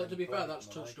that. and But then to be fair, burning that's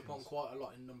the touched Lycans. upon quite a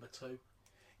lot in number 2.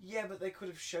 Yeah, but they could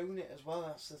have shown it as well.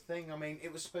 That's the thing. I mean,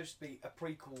 it was supposed to be a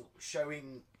prequel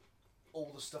showing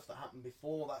all the stuff that happened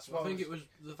before. That's why I think it was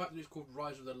the fact that it's called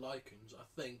Rise of the Lycans. I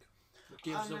think it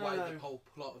gives I away know. the whole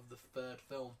plot of the third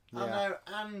film. I Yeah. know,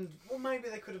 and well, maybe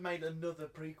they could have made another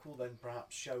prequel then,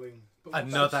 perhaps showing But what's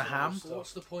Another the- ham? But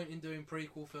what's the point in doing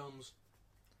prequel films?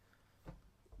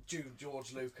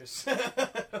 George Lucas.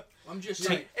 I'm just T-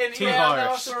 saying. T-Virus.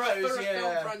 I suppose, For a yeah.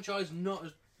 film franchise, not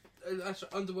as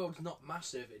Underworld's not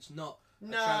massive. It's not a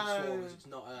No. Transformers. It's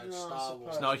not a No, I Star suppose.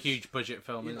 Wars. It's not a huge budget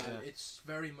film, You is know, it? it's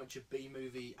very much a B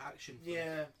movie action film.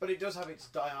 Yeah, but it does have its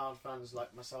die-hard fans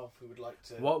like myself who would like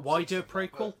to. Why see do a stuff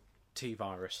like prequel? that.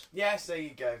 T-Virus. Yes, there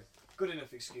you go. Good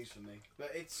enough excuse for me.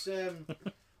 But it's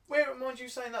where mind you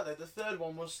saying that though, the third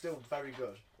one was still very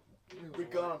good, It was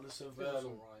regardless of alright. It was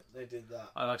alright. they did that.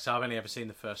 Like I said, I've only ever seen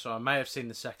the first one. I may have seen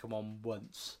the second one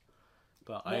once,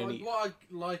 but I only. What I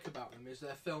like about them is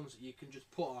they're films that you can just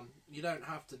put on. You don't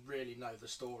have to really know the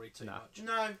story too No. much.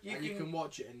 No, You can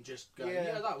watch it and just go, Yeah.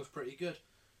 yeah, that was pretty good,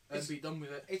 and It's- be done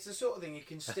with it. It's the sort of thing you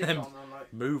can stick then on and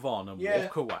like. Move on and Yeah.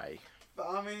 walk away. But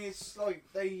I mean, it's like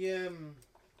they're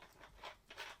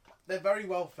very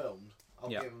well filmed.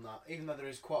 I'll Yeah. give them that, even though there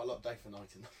is quite a lot of day for night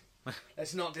in them.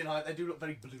 Let's not deny they do look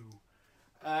very blue.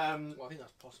 Um, Well, I think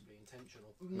that's possibly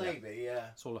intentional. maybe, yeah.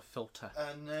 It's all a filter.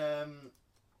 And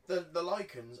the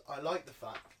Lycans, I like the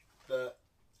fact that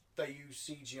they use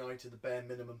CGI to the bare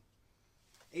minimum.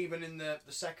 Even in the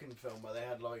second film where they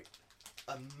had like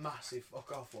a massive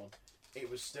fuck off one, it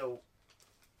was still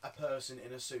a person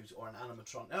in a suit or an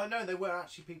animatron. No, they were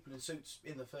actually people in suits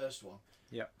in the first one.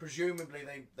 Yeah. Presumably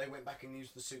they went back and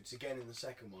used the suits again in the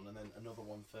second one, and then another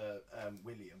one for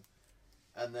William.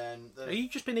 And then Have you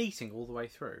just been eating all the way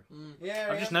through? yeah,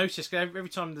 I've just noticed every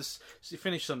time you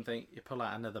finish something, you pull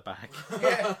out another bag,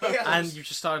 yeah, and you've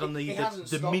just started on he the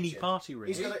hasn't mini stopped yet. party room.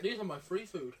 He's got These are my free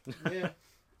food. yeah.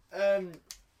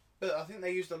 But I think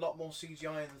they used a lot more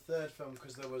CGI in the third film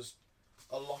because there was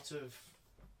a lot of.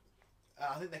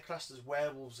 I think they're classed as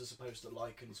werewolves as opposed to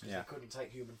lichens because they couldn't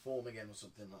take human form again or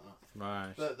something like that.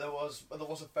 Right. But there was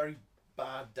a very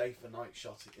bad day for night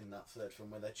shot in that third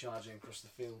film where they're charging across the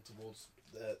field towards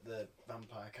the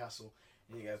vampire castle,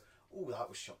 and you go, "Oh, that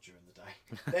was shot during the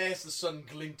day." There's the sun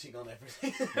glinting on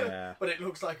everything, Yeah. but it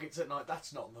looks like it's at night.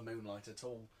 That's not the moonlight at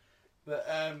all. But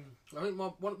I think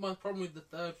my problem with the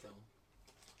third film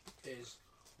is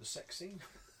the sex scene.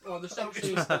 the Which sex is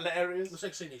scene. hilarious. The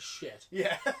sex scene is shit.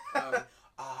 Yeah. Um,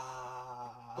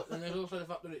 Ah. but then there's also the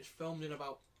fact that it's filmed in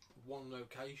about one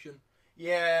location.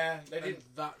 Yeah, they And did.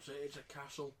 that's it. It's a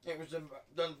castle. It was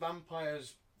the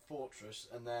vampire's fortress,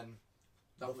 and then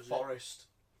That the was forest.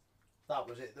 That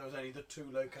was it. There was only the two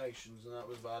locations, and that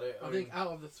was about it. I think out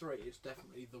of the three, it's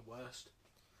definitely the worst.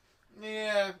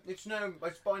 Yeah, it's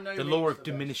by no. The means law of the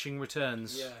diminishing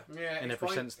returns. Yeah. Best. Yeah, in it's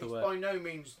every sense of the it's word. by no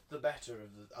means the better of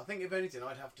the. I think if anything,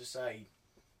 I'd have to say,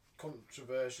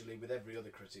 controversially, with every other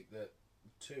critic, that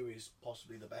 2 is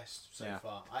possibly the best so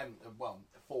far. Well,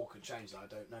 4 could change that. I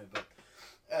don't know, but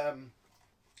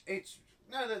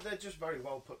they're just very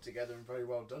well put together and very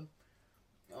well done.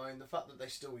 I mean, the fact that they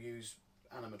still use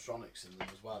animatronics in them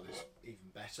as well is even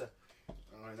better.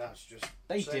 I mean, that's just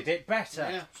They did it better.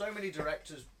 Yeah, so many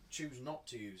directors choose not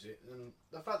to use it, and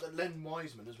the fact that Len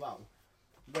Wiseman as well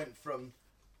went from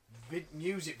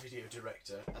music video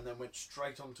director and then went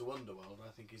straight on to Underworld, I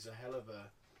think is a hell of a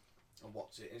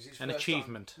what's it? Is his An first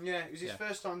achievement. Time, yeah, it was his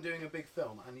first time doing a big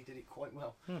film, and he did it quite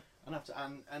well. And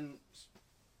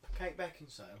Kate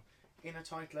Beckinsale in a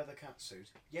tight leather catsuit,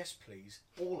 yes please,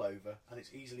 all over, and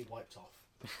it's easily wiped off.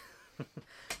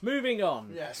 Moving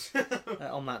on. Yes.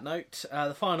 On that note,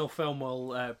 the final film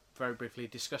we'll very briefly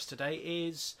discuss today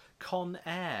is Con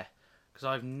Air, because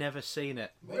I've never seen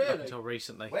it Really? up until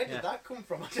recently. Where did that come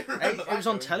from? I don't It, remember. it was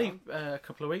on that telly going a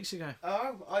couple of weeks ago.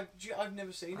 on. Oh, I've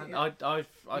never seen it. And Yet. I've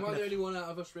Am I the never, only one out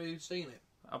of us really seen it?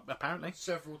 apparently.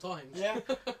 Several times. Yeah.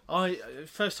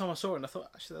 First time I saw it, and I thought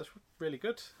actually that's really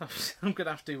good. I'm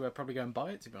gonna have to probably go and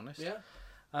buy it, to be honest. Yeah.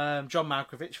 John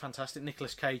Malkovich, fantastic.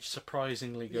 Nicolas Cage,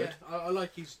 surprisingly good. Yeah, I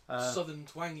like his southern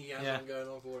twang he has yeah. on going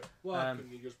on for it. Why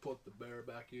couldn't you just put the bear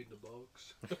back in the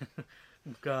box?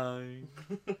 Guy,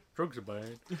 drugs are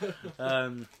bad.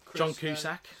 John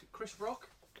Cusack. Chris Rock?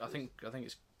 I think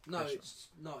it's No, Chris it's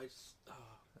not.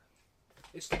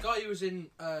 It's the guy who was in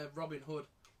Robin Hood.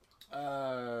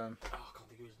 I can't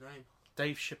think of his name.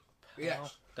 Dave Chappelle.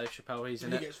 Yes. Dave Chappelle, he's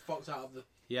in He it. gets fucked out of the.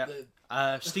 Yeah.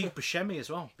 the Steve Buscemi as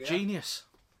well. Yeah. Genius.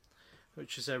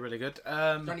 Which is really good.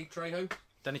 Danny Trejo.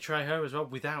 Danny Trejo as well,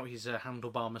 without his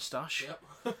handlebar moustache. Yep.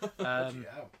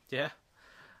 Yeah.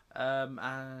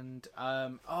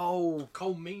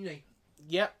 Cole Meany.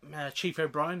 Yep, Chief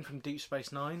O'Brien from Deep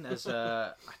Space Nine as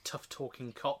a tough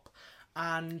talking cop.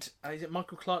 And is it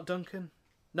Michael Clark Duncan?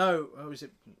 No, is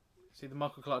it either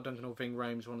Michael Clark Duncan or Ving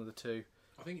Rhames, one of the two?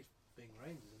 I think it's Bing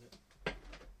Rames,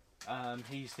 isn't it?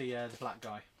 He's the black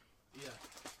guy. Yeah.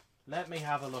 Let me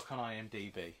have a look on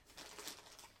IMDb.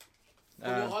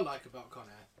 But what I like about Con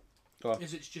Go Air on.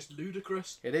 is it's just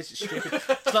ludicrous. It is, it's stupid.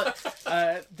 It's like,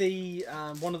 the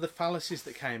one of the fallacies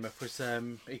that came up was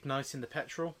igniting the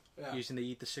petrol Yeah. using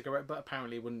the cigarette butt.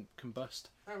 Apparently it wouldn't combust.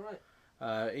 Oh,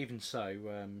 right. Even so,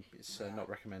 it's not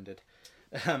recommended.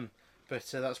 But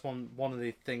that's one of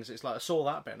the things. It's like I saw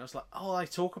that bit and I was like, oh, I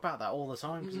talk about that all the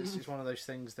time because it's one of those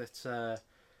things that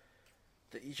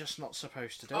that you're just not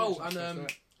supposed to do. Oh, It's not and supposed to do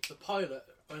it. the pilot,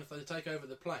 when they take over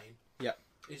the plane, Yeah.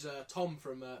 is Tom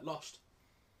from Lost.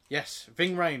 Yes,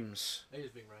 Ving Rhames, He is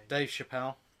Bing Rames. Dave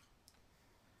Chappelle,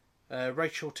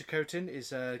 Rachel Ticotin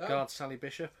is guard Sally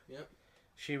Bishop. Yep.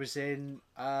 She was in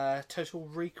Total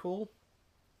Recall.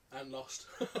 And Lost.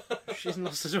 She's in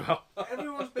Lost as well.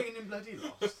 Everyone's been in bloody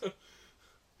Lost.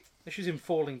 She was in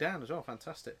Falling Down as well.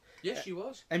 Fantastic. Yes, she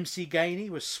was. MC Gainey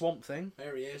was Swamp Thing.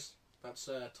 There he is. That's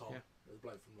Tom. Yeah. The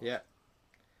bloke from Lost.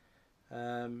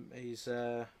 Yeah. He's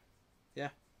MC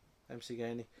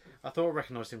Gainey. I thought I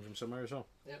recognised him from somewhere as well.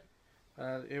 Yep.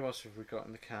 Who else have we got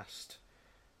in the cast?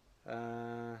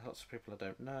 Lots of people I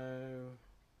don't know.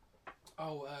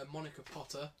 Oh, Monica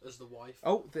Potter as the wife.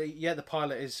 Oh, the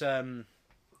pilot is the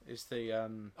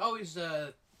Oh, he's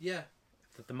yeah.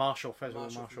 the Marshal, Fezul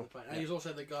Marshall. Marshal. And he's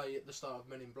also the guy at the start of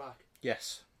Men in Black.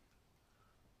 Yes.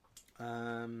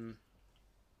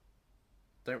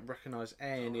 Don't recognise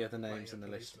any other names in the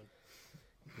list.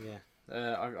 Yeah,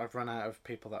 I've run out of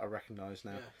people that I recognise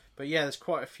now. Yeah. But yeah, there's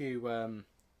quite a few.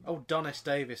 Don S.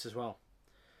 Davis as well.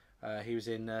 He was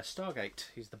in Stargate.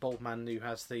 He's the bald man who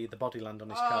has the Bodyland on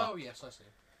his car. Oh yes, I see.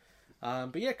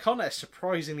 But yeah, Con Air,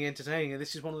 surprisingly entertaining.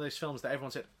 This is one of those films that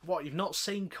everyone said, "What? You've not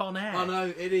seen Con Air?" I know,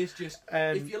 it is just.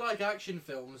 If you like action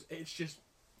films,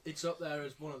 it's up there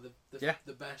as one of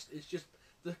the best. It's just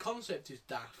the concept is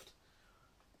daft.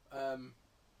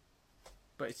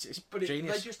 But it's They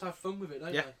genius. just have fun with it,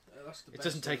 don't Yeah. they? That's the It best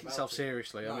doesn't thing take about itself it.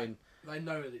 seriously. No, I mean, they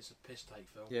know that it's a piss take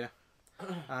film. yeah,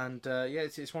 and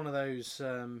it's one of those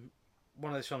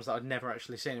films that I'd never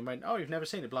actually seen, and went, "Oh, you've never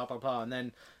seen it?" Blah blah blah, and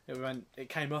then it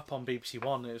came up on BBC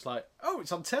One, and it was like, "Oh,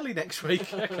 it's on telly next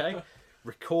week." Okay,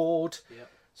 record. Yep.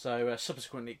 So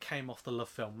subsequently, it came off the Love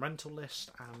Film rental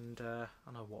list, and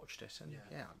I watched it, and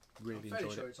I really I'm fairly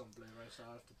enjoyed sure it. it's on Blu-ray, so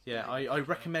I have to. Yeah, I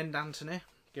recommend Anthony.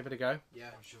 Give it a go. Yeah,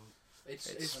 It's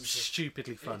it's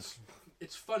stupidly fun.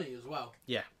 It's funny as well.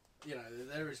 Yeah. You know,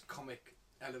 there is comic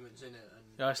elements in it, and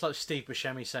Yeah, it's like Steve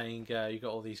Buscemi saying you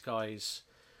got all these guys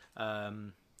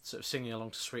sort of singing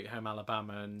along to Sweet Home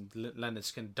Alabama, and Leonard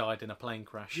Skinner died in a plane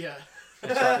crash. yeah,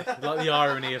 It's like the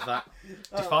irony of that.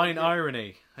 Define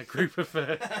irony. A group of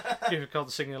people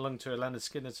singing along to a Leonard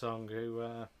Skinner song,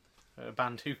 a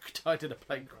band who died in a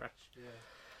plane crash. yeah.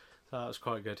 So that was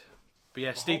quite good. But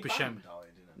yeah, The Steve whole Buscemi. band died,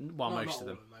 didn't it? Well, No, most not of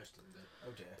all them. most of them did.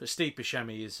 Oh dear. But Steve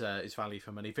Buscemi is value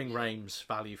for money. Ving Rhames,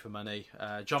 value for money.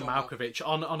 John John Malkovich,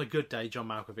 on a good day, John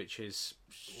Malkovich is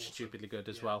stupidly good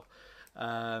as well.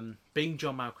 Being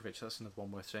John Malkovich, that's another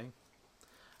one worth seeing.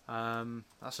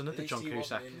 That's At another least John he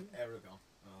Cusack. wasn't in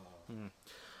Aragon.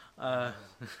 Oh.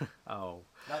 Oh,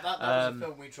 That was a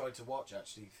film we tried to watch,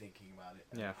 actually, thinking about it.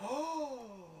 yeah.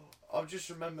 I've just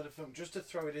remembered a film, just to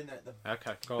throw it in there at the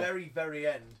Okay, go on. very, very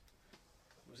end.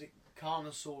 Was it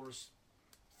Carnosaurus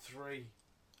 3?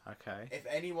 Okay. If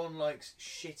anyone likes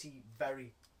shitty,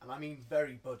 and I mean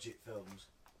very budget films,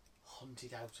 hunt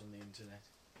it out on the internet.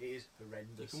 It is You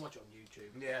horrendous. can watch it on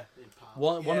YouTube. Yeah. In parts.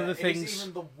 One of the It's things.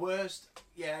 even the worst.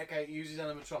 Yeah, okay, it uses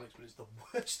animatronics, but it's the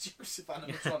worst use of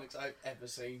animatronics I've ever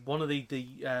seen. One of the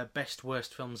best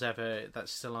worst films ever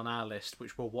that's still on our list,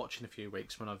 which we'll watch in a few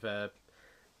weeks when I've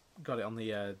got it on the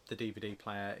DVD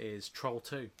player, is Troll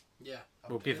 2. Yeah.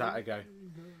 We'll give that a go.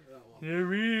 That one. You're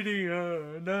reading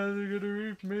her, now they're gonna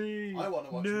read me. I want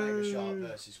to watch No. Mega Shark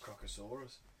versus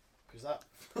Crocosaurus because that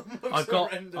looks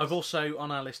horrendous. I've also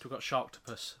on our list we've got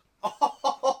Sharktopus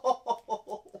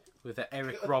with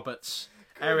Eric Roberts.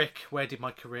 Eric, where did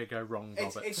my career go wrong,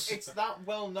 Roberts? It's that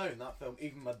well known, that film.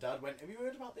 Even my dad went, "Have you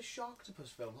heard about this Sharktopus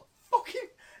film?" Like, fucking,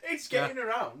 it's getting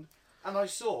around. And I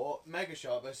saw Mega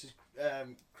Shark versus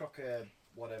Croco,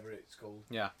 whatever it's called.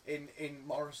 Yeah. In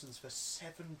Morrison's for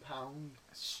 £7.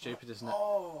 It's stupid, isn't it?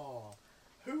 Oh,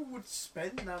 who would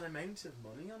spend that amount of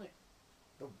money on it?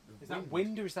 Is that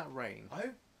wind or is that rain? I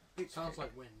hope it Sounds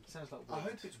like wind. Sounds like I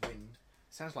hope it's wind.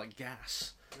 Sounds like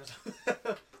gas.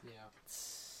 Yeah.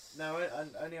 No,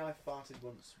 and only I farted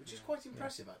once, which is quite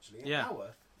impressive actually. An Yeah.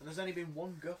 hour, and there's only been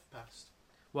one guff passed.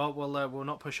 Well, we'll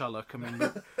not push our luck. I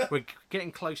mean, we're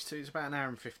getting close to. It's about an hour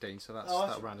and 15, so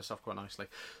that'll round us off quite nicely.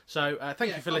 So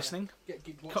thank you for listening.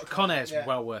 Watch Con Air's Yeah.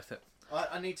 well worth it.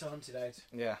 I need to hunt it out.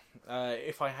 Yeah.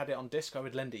 If I had it on disc, I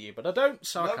would lend it you, but I don't,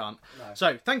 so I Nope. can't. No.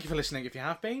 So thank you for listening. If you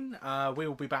have been, we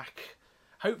will be back.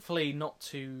 Hopefully, not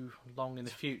too long in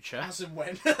the future. As and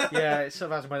when. Yeah, it's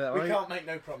sort of as and when that We way. can't make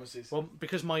no promises. Well,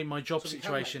 because my job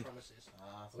situation.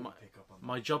 I thought we'd pick up on that.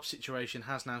 My job situation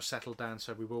has now settled down,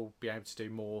 so we will be able to do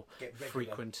more Get regular.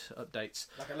 frequent updates.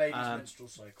 Like a lady's menstrual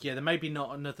cycle. Yeah, there may be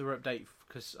not another update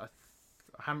because I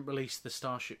haven't released the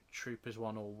Starship Troopers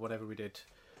one or whatever we did.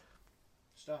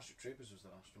 Starship Troopers was the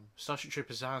last one. Starship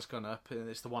Troopers has gone up, and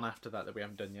it's the one after that we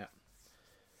haven't done yet,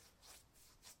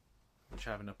 which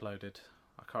I haven't uploaded.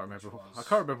 I can't remember. was? I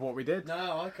can't remember what we did.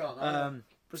 No, I can't.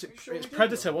 Was it? You sure It's we did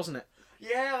Predator, one? wasn't it?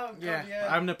 Yeah, Yeah,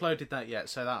 I haven't uploaded that yet,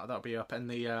 so that'll be up, and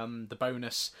the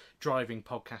bonus driving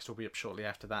podcast will be up shortly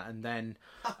after that, and then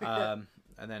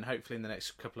hopefully in the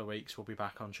next couple of weeks we'll be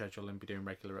back on schedule and be doing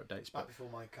regular updates. Back But before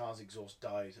my car's exhaust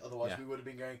died. Otherwise, Yeah. we would have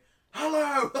been going,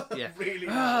 "Hello!" Yeah. really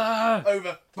Ah! loud.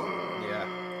 Over.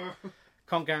 yeah,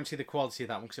 can't guarantee the quality of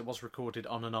that one because it was recorded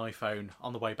on an iPhone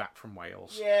on the way back from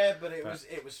Wales. Yeah, but it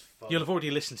was fun. You'll have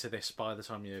already listened to this by the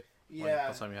time you. Yeah,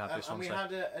 by the time you had this and one, we so-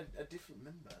 had a different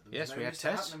member. There was Yes, no we had Mr.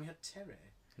 Tess. Hatton, and we had Terry,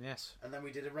 Yes, and then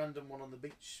we did a random one on the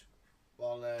beach.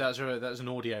 While that's an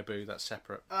audio boo. That's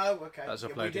separate. oh, okay. That's Yeah,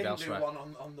 uploaded we didn't elsewhere. do one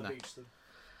on the No. beach. Then.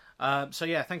 So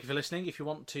yeah, thank you for listening. If you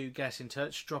want to get in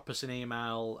touch, drop us an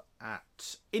email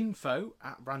at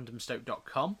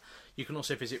info@randomstoke.com. You can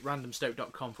also visit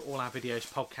randomstoke.com for all our videos,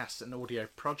 podcasts and audio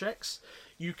projects.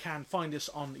 You can find us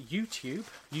on YouTube,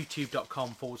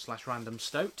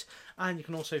 youtube.com/randomstoked. And you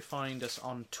can also find us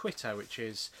on Twitter, which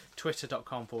is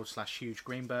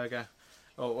twitter.com/hugegreenburger.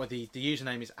 Or the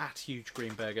username is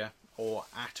 @hugegreenburger or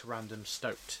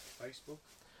 @randomstoked. Facebook.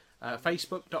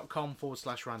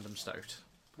 Facebook.com/randomstoked.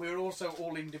 We're also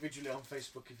all individually on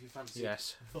Facebook if you fancy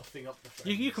buffing up the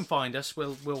friends. You can find us.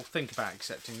 We'll think about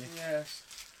accepting you. Yes.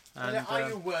 And, are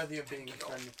you worthy of being a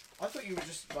friend? I thought you were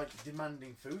just like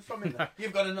demanding food from him.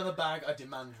 You've got another bag. I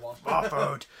demand one. More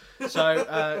food.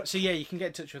 So yeah, you can get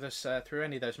in touch with us through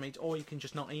any of those means, or you can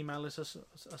just not email us at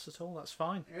all. That's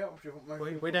fine. Yeah,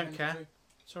 we don't care.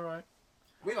 It's all right.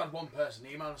 We've had one person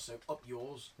email us, so up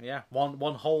yours. Yeah,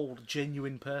 one whole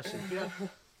genuine person. Yeah.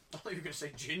 I thought you were going to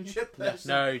say ginger person.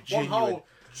 No, genuine. One whole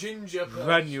ginger person.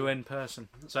 Genuine person.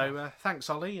 So thanks,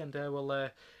 Ollie, and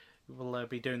we'll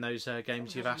be doing those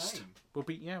games you've asked. We'll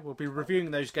be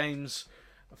reviewing those games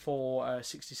for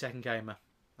 60 Second Gamer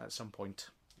at some point.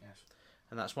 Yes.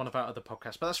 And that's one of our other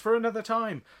podcasts, but that's for another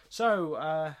time.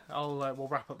 So we'll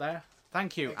wrap up there.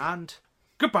 Thank you. And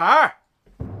goodbye.